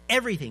 Yes,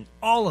 everything,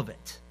 all of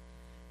it.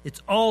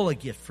 It's all a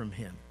gift from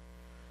him.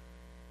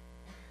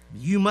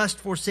 You must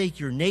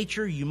forsake your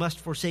nature. You must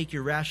forsake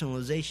your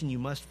rationalization. You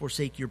must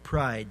forsake your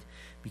pride.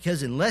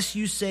 Because unless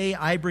you say,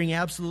 "I bring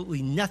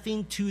absolutely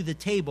nothing to the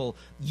table,"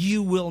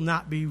 you will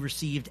not be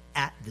received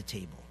at the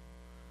table.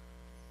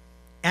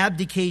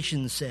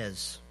 Abdication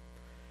says,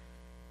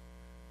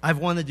 I've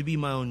wanted to be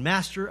my own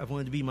master. I've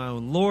wanted to be my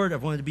own Lord.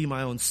 I've wanted to be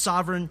my own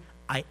sovereign.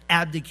 I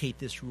abdicate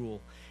this rule.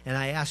 And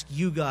I ask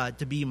you, God,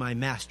 to be my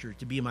master,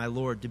 to be my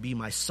Lord, to be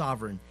my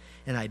sovereign.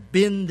 And I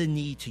bend the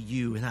knee to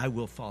you, and I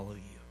will follow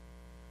you.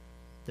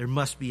 There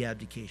must be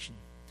abdication.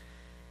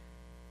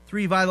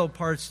 Three vital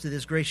parts to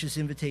this gracious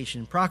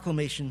invitation: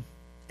 proclamation,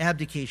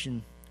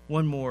 abdication,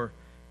 one more,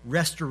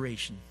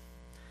 restoration.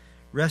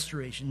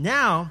 Restoration.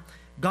 Now,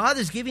 God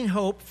is giving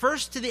hope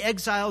first to the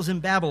exiles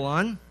in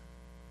Babylon,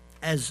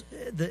 as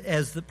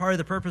the part of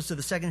the purpose of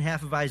the second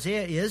half of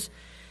Isaiah is,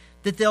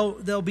 that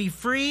they'll be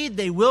freed,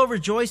 they will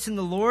rejoice in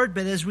the Lord.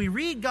 But as we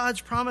read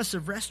God's promise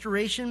of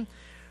restoration,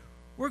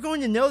 we're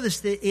going to notice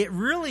that it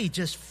really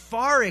just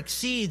far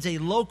exceeds a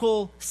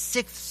local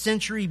 6th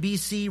century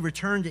BC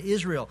return to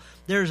Israel.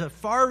 There's a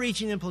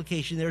far-reaching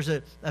implication. There's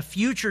a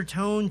future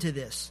tone to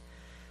this.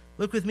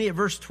 Look with me at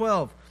verse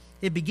 12.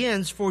 It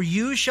begins, "For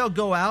you shall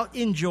go out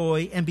in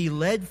joy and be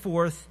led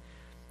forth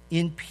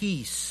in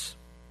peace."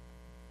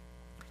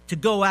 To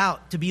go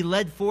out, to be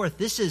led forth.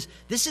 This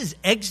is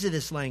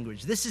Exodus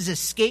language. This is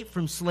escape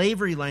from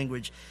slavery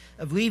language,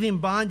 of leaving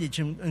bondage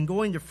and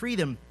going to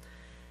freedom.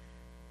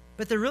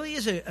 But there really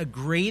is a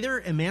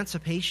greater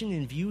emancipation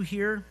in view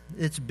here.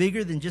 It's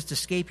bigger than just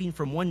escaping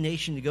from one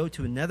nation to go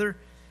to another.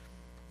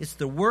 It's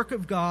the work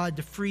of God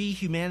to free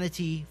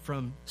humanity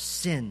from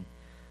sin.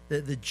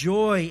 The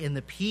joy and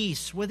the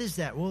peace. What is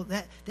that? Well,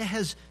 that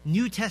has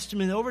New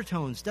Testament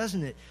overtones,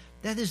 doesn't it?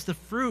 That is the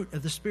fruit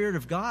of the Spirit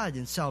of God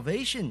in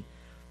salvation.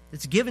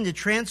 It's given to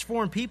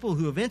transform people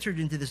who have entered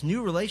into this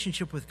new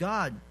relationship with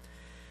God.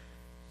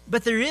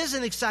 But there is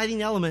an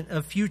exciting element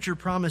of future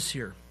promise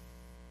here.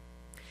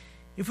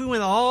 If we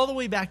went all the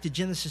way back to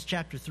Genesis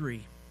chapter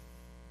 3,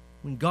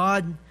 when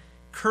God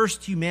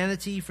cursed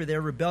humanity for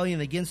their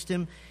rebellion against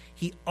him,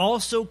 he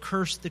also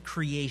cursed the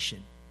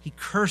creation. He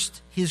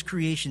cursed his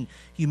creation.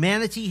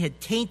 Humanity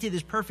had tainted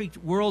his perfect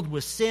world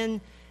with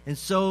sin, and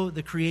so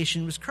the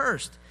creation was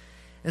cursed.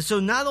 And so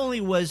not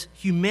only was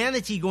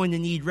humanity going to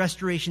need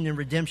restoration and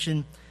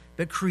redemption,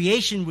 but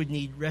creation would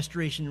need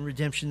restoration and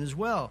redemption as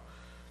well.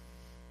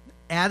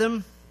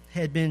 Adam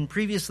had been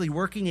previously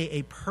working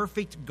a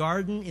perfect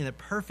garden in a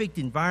perfect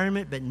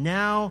environment, but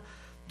now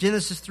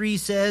Genesis 3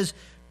 says,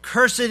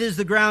 "Cursed is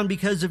the ground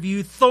because of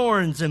you,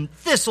 thorns and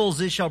thistles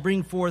it shall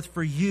bring forth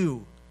for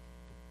you."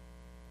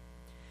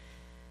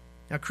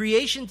 Now,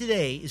 creation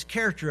today is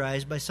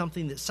characterized by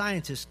something that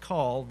scientists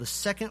call the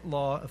second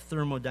law of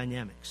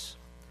thermodynamics.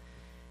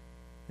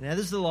 And that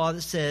is the law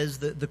that says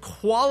that the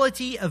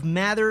quality of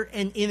matter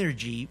and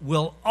energy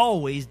will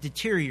always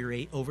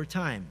deteriorate over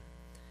time.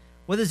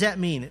 What does that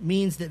mean? It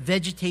means that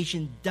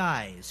vegetation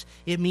dies.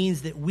 It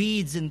means that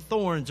weeds and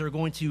thorns are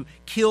going to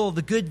kill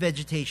the good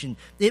vegetation.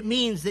 It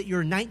means that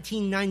your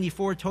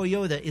 1994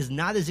 Toyota is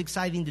not as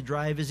exciting to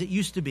drive as it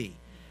used to be.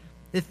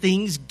 That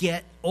things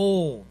get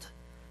old.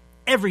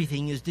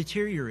 Everything is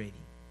deteriorating.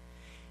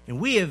 And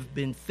we have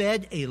been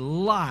fed a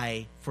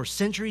lie for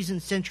centuries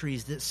and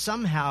centuries that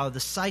somehow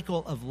the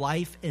cycle of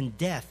life and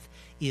death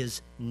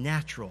is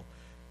natural.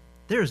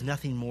 There is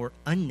nothing more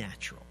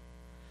unnatural.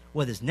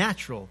 What is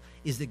natural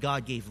is that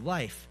God gave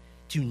life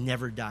to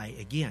never die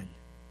again.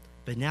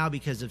 But now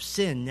because of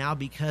sin, now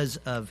because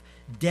of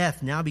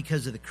death, now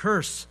because of the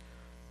curse,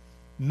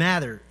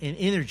 matter and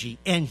energy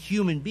and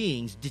human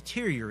beings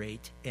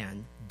deteriorate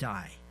and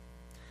die.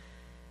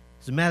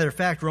 As a matter of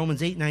fact,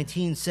 Romans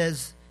 8:19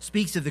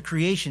 speaks of the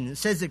creation. It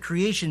says that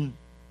creation,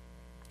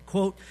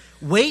 quote,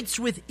 "waits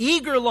with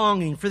eager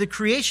longing, for the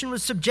creation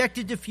was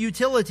subjected to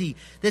futility,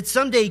 that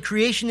someday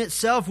creation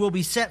itself will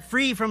be set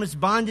free from its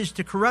bondage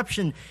to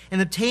corruption and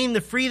obtain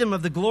the freedom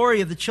of the glory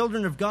of the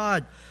children of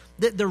God."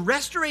 That the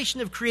restoration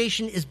of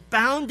creation is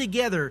bound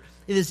together.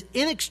 It is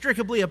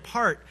inextricably a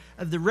part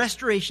of the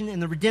restoration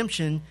and the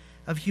redemption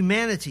of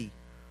humanity.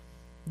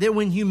 That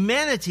when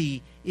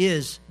humanity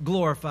is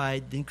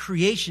glorified, then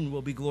creation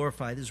will be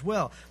glorified as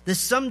well. That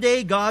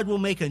someday God will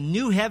make a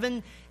new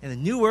heaven and a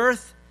new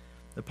earth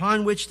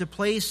upon which to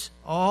place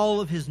all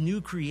of his new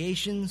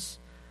creations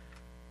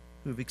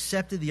who have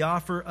accepted the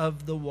offer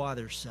of the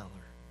water seller,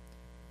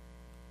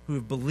 who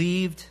have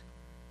believed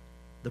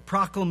the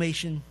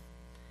proclamation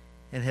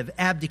and have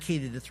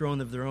abdicated the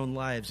throne of their own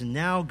lives. And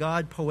now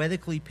God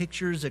poetically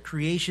pictures a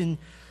creation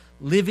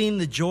living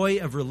the joy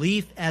of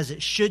relief as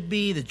it should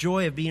be, the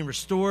joy of being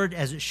restored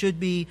as it should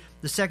be.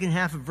 The second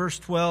half of verse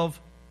 12.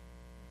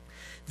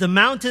 "The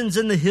mountains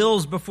and the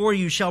hills before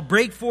you shall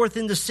break forth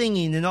into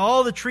singing, and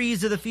all the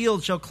trees of the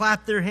field shall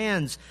clap their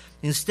hands.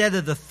 Instead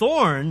of the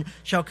thorn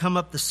shall come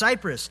up the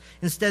cypress.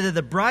 Instead of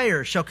the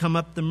briar shall come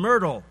up the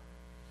myrtle."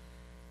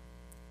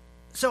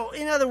 So,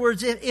 in other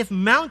words, if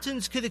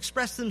mountains could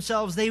express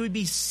themselves, they would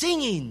be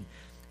singing.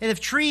 And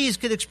if trees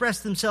could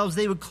express themselves,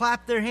 they would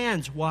clap their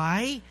hands.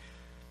 Why?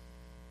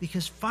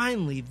 Because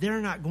finally,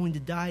 they're not going to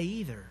die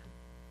either.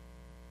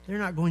 They're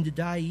not going to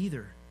die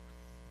either.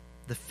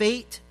 The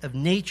fate of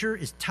nature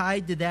is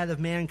tied to that of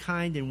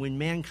mankind, and when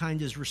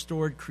mankind is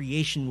restored,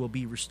 creation will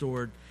be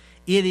restored.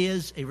 It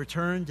is a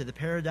return to the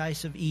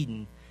paradise of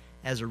Eden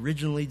as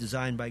originally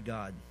designed by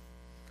God.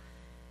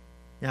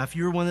 Now, if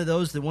you're one of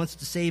those that wants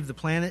to save the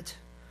planet,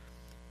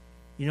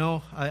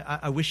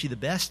 I wish you the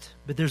best,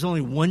 but there's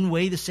only one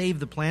way to save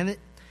the planet,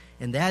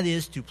 and that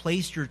is to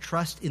place your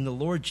trust in the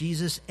Lord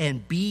Jesus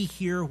and be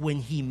here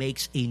when he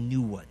makes a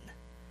new one.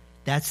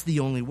 That's the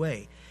only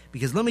way.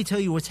 Because let me tell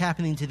you what's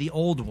happening to the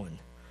old one.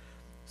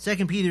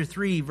 2 Peter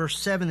 3, verse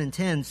 7 and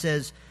 10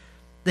 says,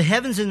 "The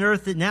heavens and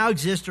earth that now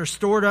exist are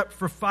stored up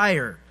for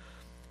fire,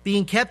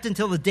 being kept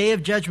until the day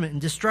of judgment and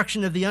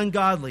destruction of the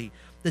ungodly.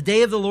 The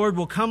day of the Lord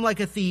will come like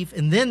a thief,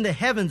 and then the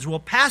heavens will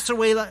pass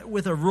away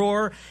with a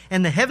roar,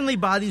 and the heavenly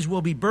bodies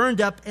will be burned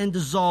up and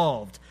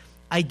dissolved."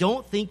 I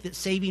don't think that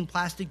saving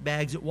plastic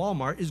bags at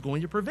Walmart is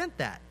going to prevent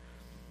that.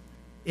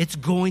 It's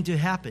going to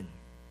happen.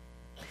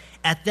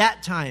 At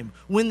that time,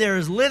 when there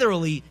is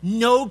literally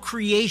no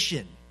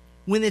creation,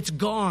 when it's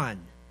gone,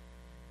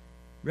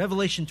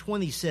 Revelation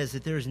 20 says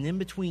that there is an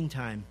in-between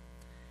time.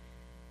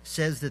 It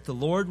says that the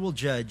Lord will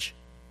judge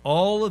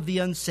all of the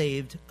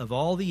unsaved of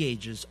all the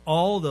ages,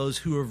 all those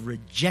who have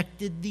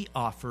rejected the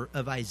offer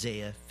of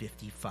Isaiah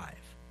 55.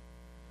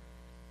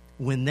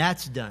 When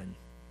that's done,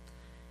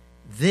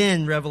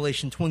 then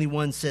Revelation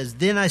 21 says,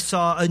 "Then I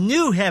saw a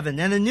new heaven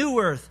and a new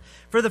earth,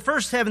 for the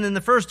first heaven and the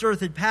first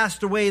earth had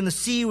passed away, and the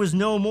sea was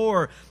no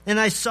more.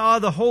 And I saw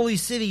the holy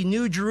city,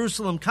 New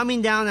Jerusalem,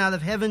 coming down out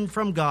of heaven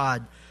from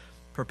God,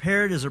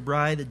 prepared as a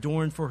bride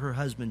adorned for her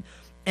husband."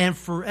 And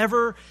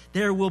forever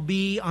there will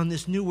be on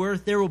this new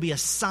earth, there will be a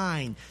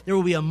sign, there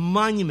will be a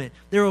monument,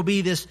 there will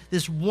be this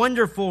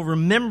wonderful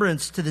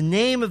remembrance to the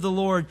name of the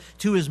Lord,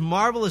 to his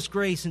marvelous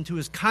grace and to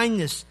his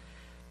kindness.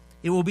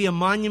 It will be a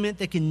monument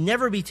that can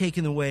never be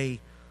taken away.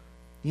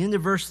 The end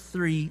of verse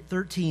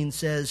 13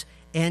 says,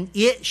 "And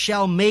it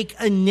shall make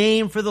a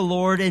name for the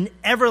Lord, an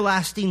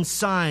everlasting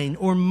sign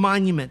or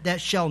monument that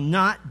shall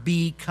not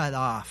be cut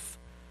off."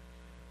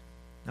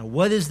 Now,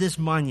 what is this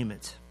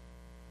monument?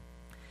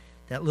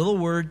 That little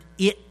word,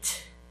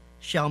 "it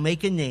shall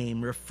make a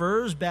name,"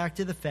 refers back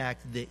to the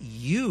fact that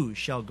you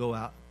shall go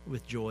out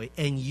with joy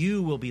and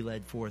you will be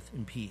led forth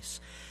in peace.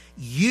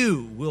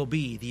 You will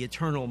be the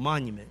eternal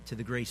monument to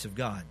the grace of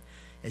God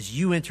as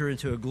you enter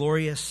into a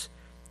glorious,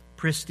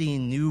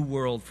 pristine new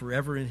world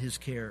forever in his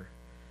care.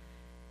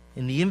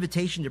 And the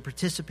invitation to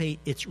participate,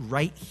 it's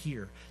right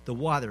here. The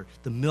water,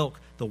 the milk,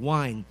 the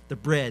wine, the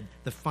bread,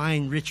 the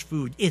fine, rich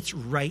food, it's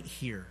right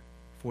here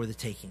for the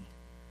taking.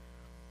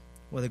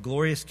 What a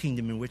glorious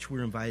kingdom in which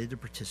we're invited to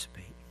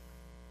participate.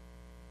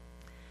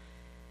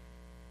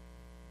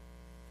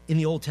 In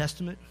the Old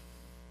Testament,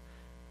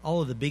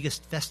 all of the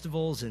biggest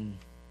festivals and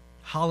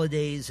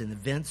holidays and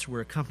events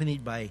were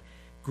accompanied by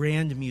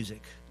grand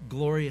music,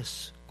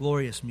 glorious,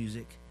 glorious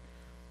music.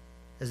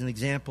 As an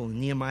example, in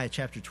Nehemiah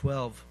chapter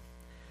 12,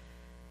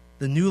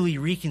 the newly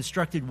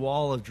reconstructed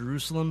wall of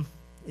Jerusalem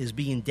is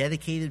being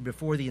dedicated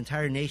before the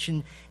entire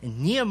nation, and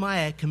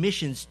Nehemiah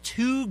commissions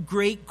two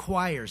great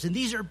choirs, and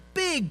these are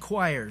big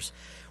choirs.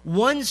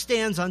 One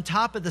stands on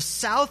top of the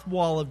south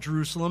wall of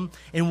Jerusalem,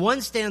 and one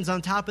stands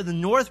on top of the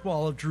north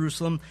wall of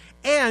Jerusalem.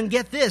 And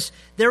get this,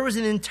 there was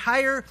an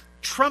entire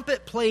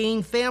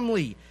trumpet-playing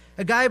family.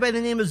 A guy by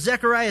the name of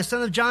Zechariah,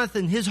 son of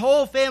Jonathan, his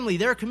whole family,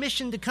 they're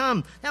commissioned to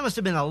come. That must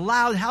have been a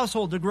loud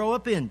household to grow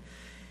up in.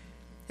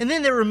 And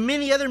then there were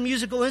many other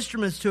musical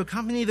instruments to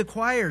accompany the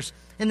choirs.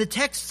 And the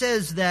text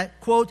says that,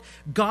 quote,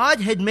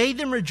 "God had made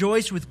them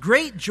rejoice with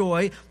great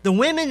joy. The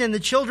women and the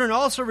children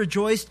also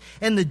rejoiced,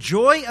 and the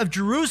joy of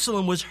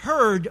Jerusalem was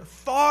heard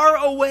far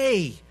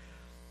away."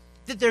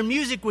 That their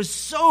music was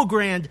so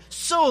grand,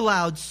 so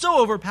loud, so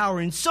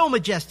overpowering, so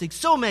majestic,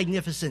 so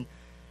magnificent,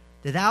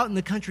 that out in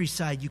the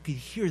countryside you could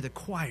hear the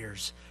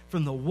choirs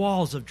from the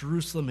walls of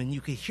Jerusalem, and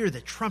you could hear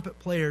the trumpet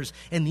players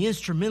and the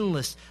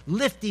instrumentalists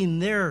lifting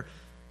their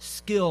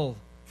skill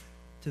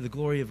to the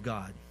glory of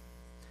God.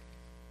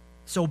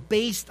 So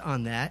based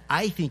on that,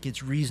 I think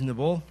it's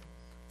reasonable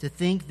to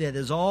think that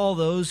as all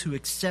those who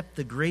accept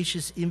the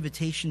gracious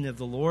invitation of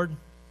the Lord,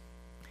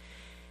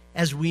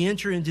 as we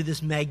enter into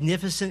this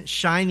magnificent,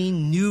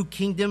 shining new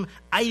kingdom,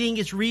 I think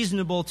it's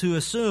reasonable to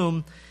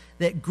assume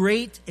that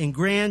great and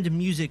grand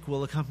music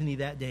will accompany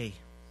that day.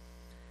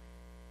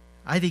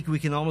 I think we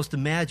can almost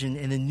imagine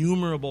an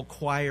innumerable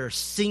choir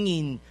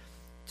singing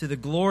to the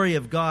glory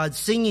of God,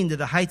 singing to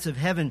the heights of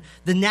heaven,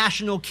 the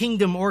National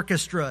Kingdom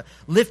Orchestra,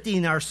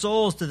 lifting our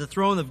souls to the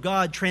throne of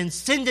God,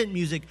 transcendent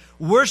music,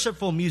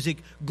 worshipful music,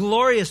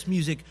 glorious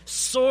music,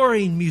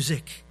 soaring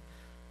music.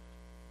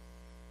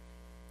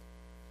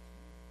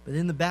 But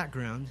in the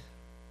background,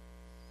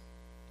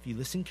 if you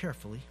listen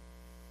carefully,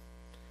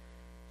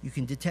 you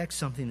can detect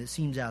something that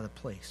seems out of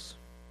place.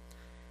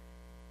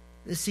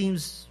 This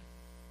seems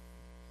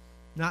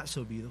not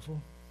so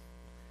beautiful,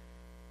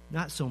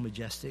 not so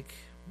majestic,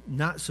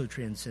 not so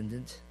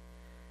transcendent.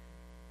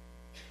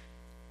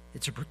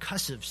 It's a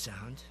percussive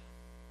sound.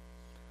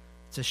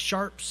 It's a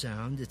sharp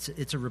sound.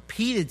 It's a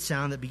repeated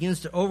sound that begins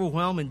to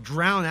overwhelm and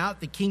drown out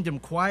the kingdom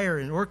choir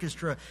and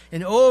orchestra.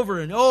 And over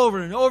and over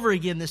and over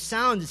again, the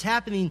sound is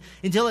happening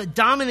until it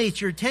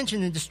dominates your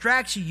attention and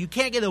distracts you. You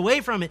can't get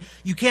away from it.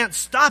 You can't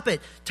stop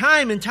it.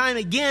 Time and time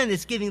again,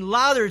 it's getting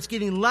louder. It's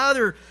getting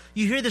louder.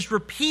 You hear this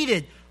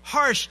repeated,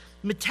 harsh,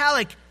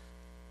 metallic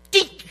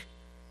dink,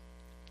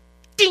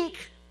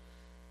 dink,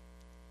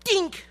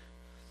 dink.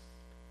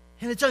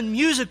 And it's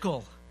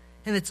unmusical.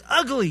 And it's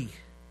ugly.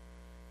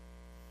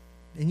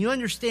 And you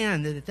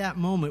understand that at that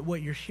moment,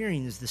 what you're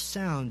hearing is the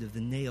sound of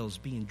the nails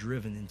being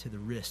driven into the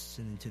wrists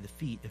and into the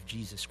feet of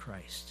Jesus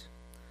Christ.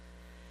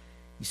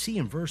 You see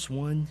in verse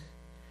 1,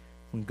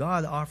 when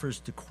God offers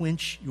to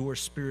quench your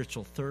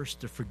spiritual thirst,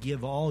 to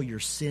forgive all your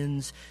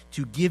sins,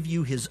 to give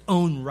you his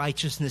own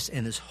righteousness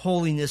and his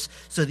holiness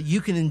so that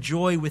you can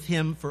enjoy with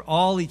him for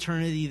all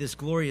eternity this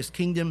glorious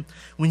kingdom,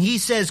 when he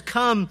says,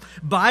 come,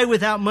 buy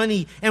without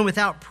money and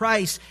without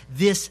price,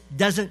 this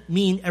doesn't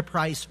mean a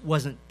price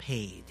wasn't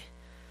paid.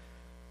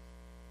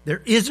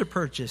 There is a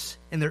purchase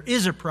and there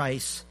is a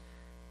price.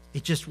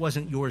 It just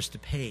wasn't yours to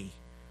pay.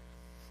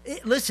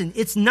 Listen,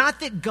 it's not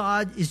that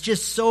God is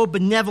just so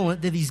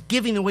benevolent that he's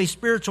giving away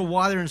spiritual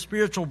water and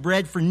spiritual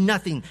bread for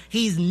nothing.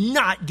 He's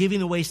not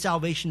giving away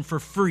salvation for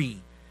free.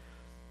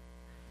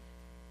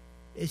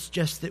 It's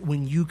just that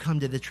when you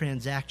come to the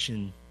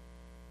transaction,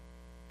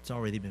 it's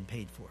already been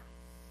paid for.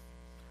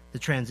 The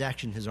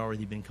transaction has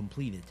already been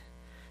completed.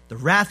 The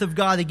wrath of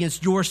God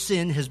against your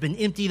sin has been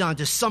emptied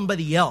onto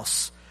somebody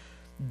else.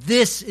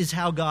 This is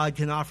how God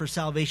can offer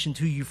salvation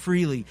to you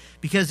freely.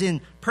 Because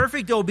in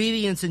perfect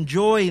obedience and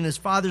joy in his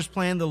Father's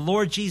plan, the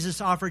Lord Jesus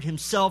offered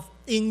himself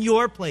in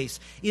your place,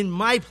 in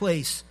my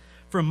place,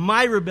 for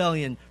my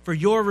rebellion, for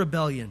your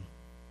rebellion.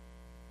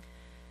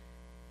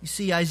 You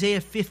see,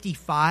 Isaiah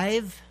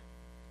 55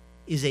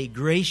 is a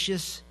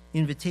gracious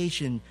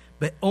invitation,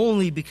 but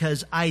only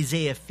because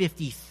Isaiah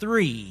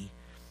 53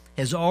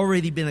 has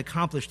already been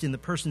accomplished in the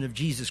person of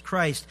Jesus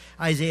Christ.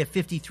 Isaiah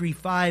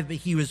 53:5, but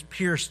he was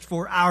pierced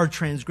for our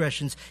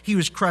transgressions. He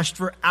was crushed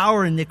for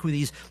our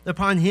iniquities.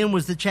 Upon him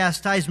was the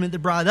chastisement that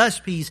brought us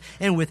peace,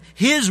 and with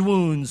his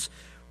wounds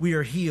we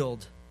are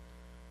healed.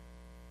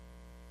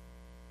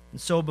 And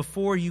so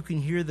before you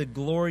can hear the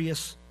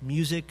glorious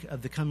music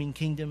of the coming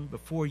kingdom,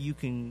 before you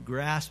can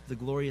grasp the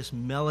glorious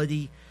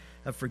melody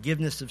of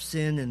forgiveness of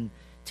sin and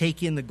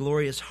take in the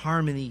glorious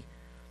harmony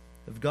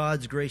of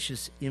God's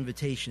gracious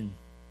invitation,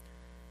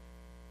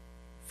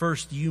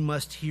 first, you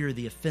must hear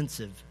the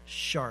offensive,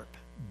 sharp,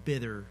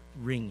 bitter,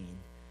 ringing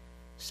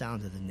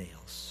sound of the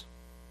nails.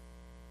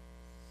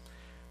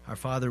 Our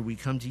Father, we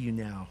come to you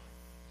now,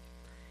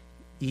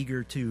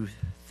 eager to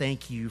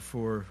thank you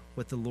for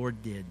what the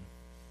Lord did.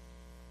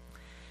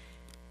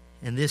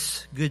 And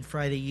this Good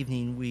Friday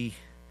evening, we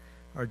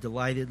are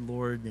delighted,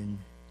 Lord, and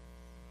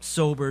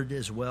sobered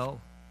as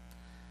well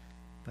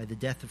by the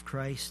death of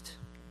Christ.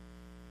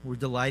 We're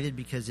delighted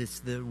because it's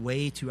the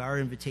way to our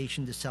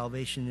invitation to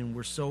salvation, and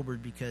we're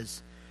sobered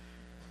because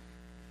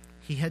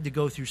he had to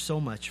go through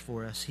so much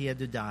for us. He had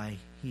to die.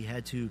 He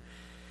had to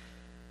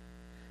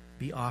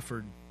be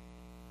offered.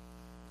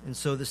 And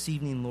so this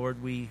evening,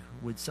 Lord, we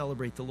would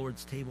celebrate the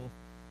Lord's table.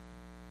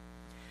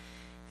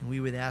 And we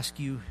would ask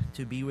you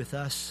to be with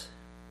us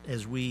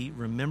as we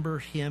remember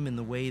him in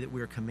the way that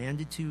we're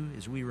commanded to,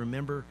 as we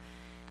remember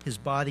his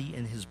body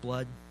and his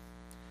blood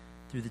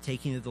through the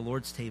taking of the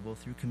Lord's table,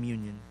 through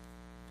communion.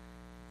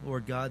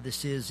 Lord God,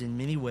 this is in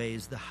many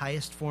ways the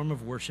highest form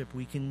of worship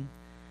we can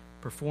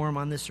perform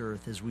on this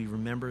earth as we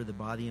remember the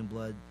body and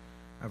blood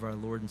of our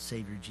Lord and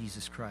Savior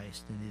Jesus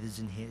Christ. And it is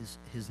in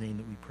his name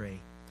that we pray.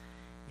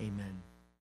 Amen.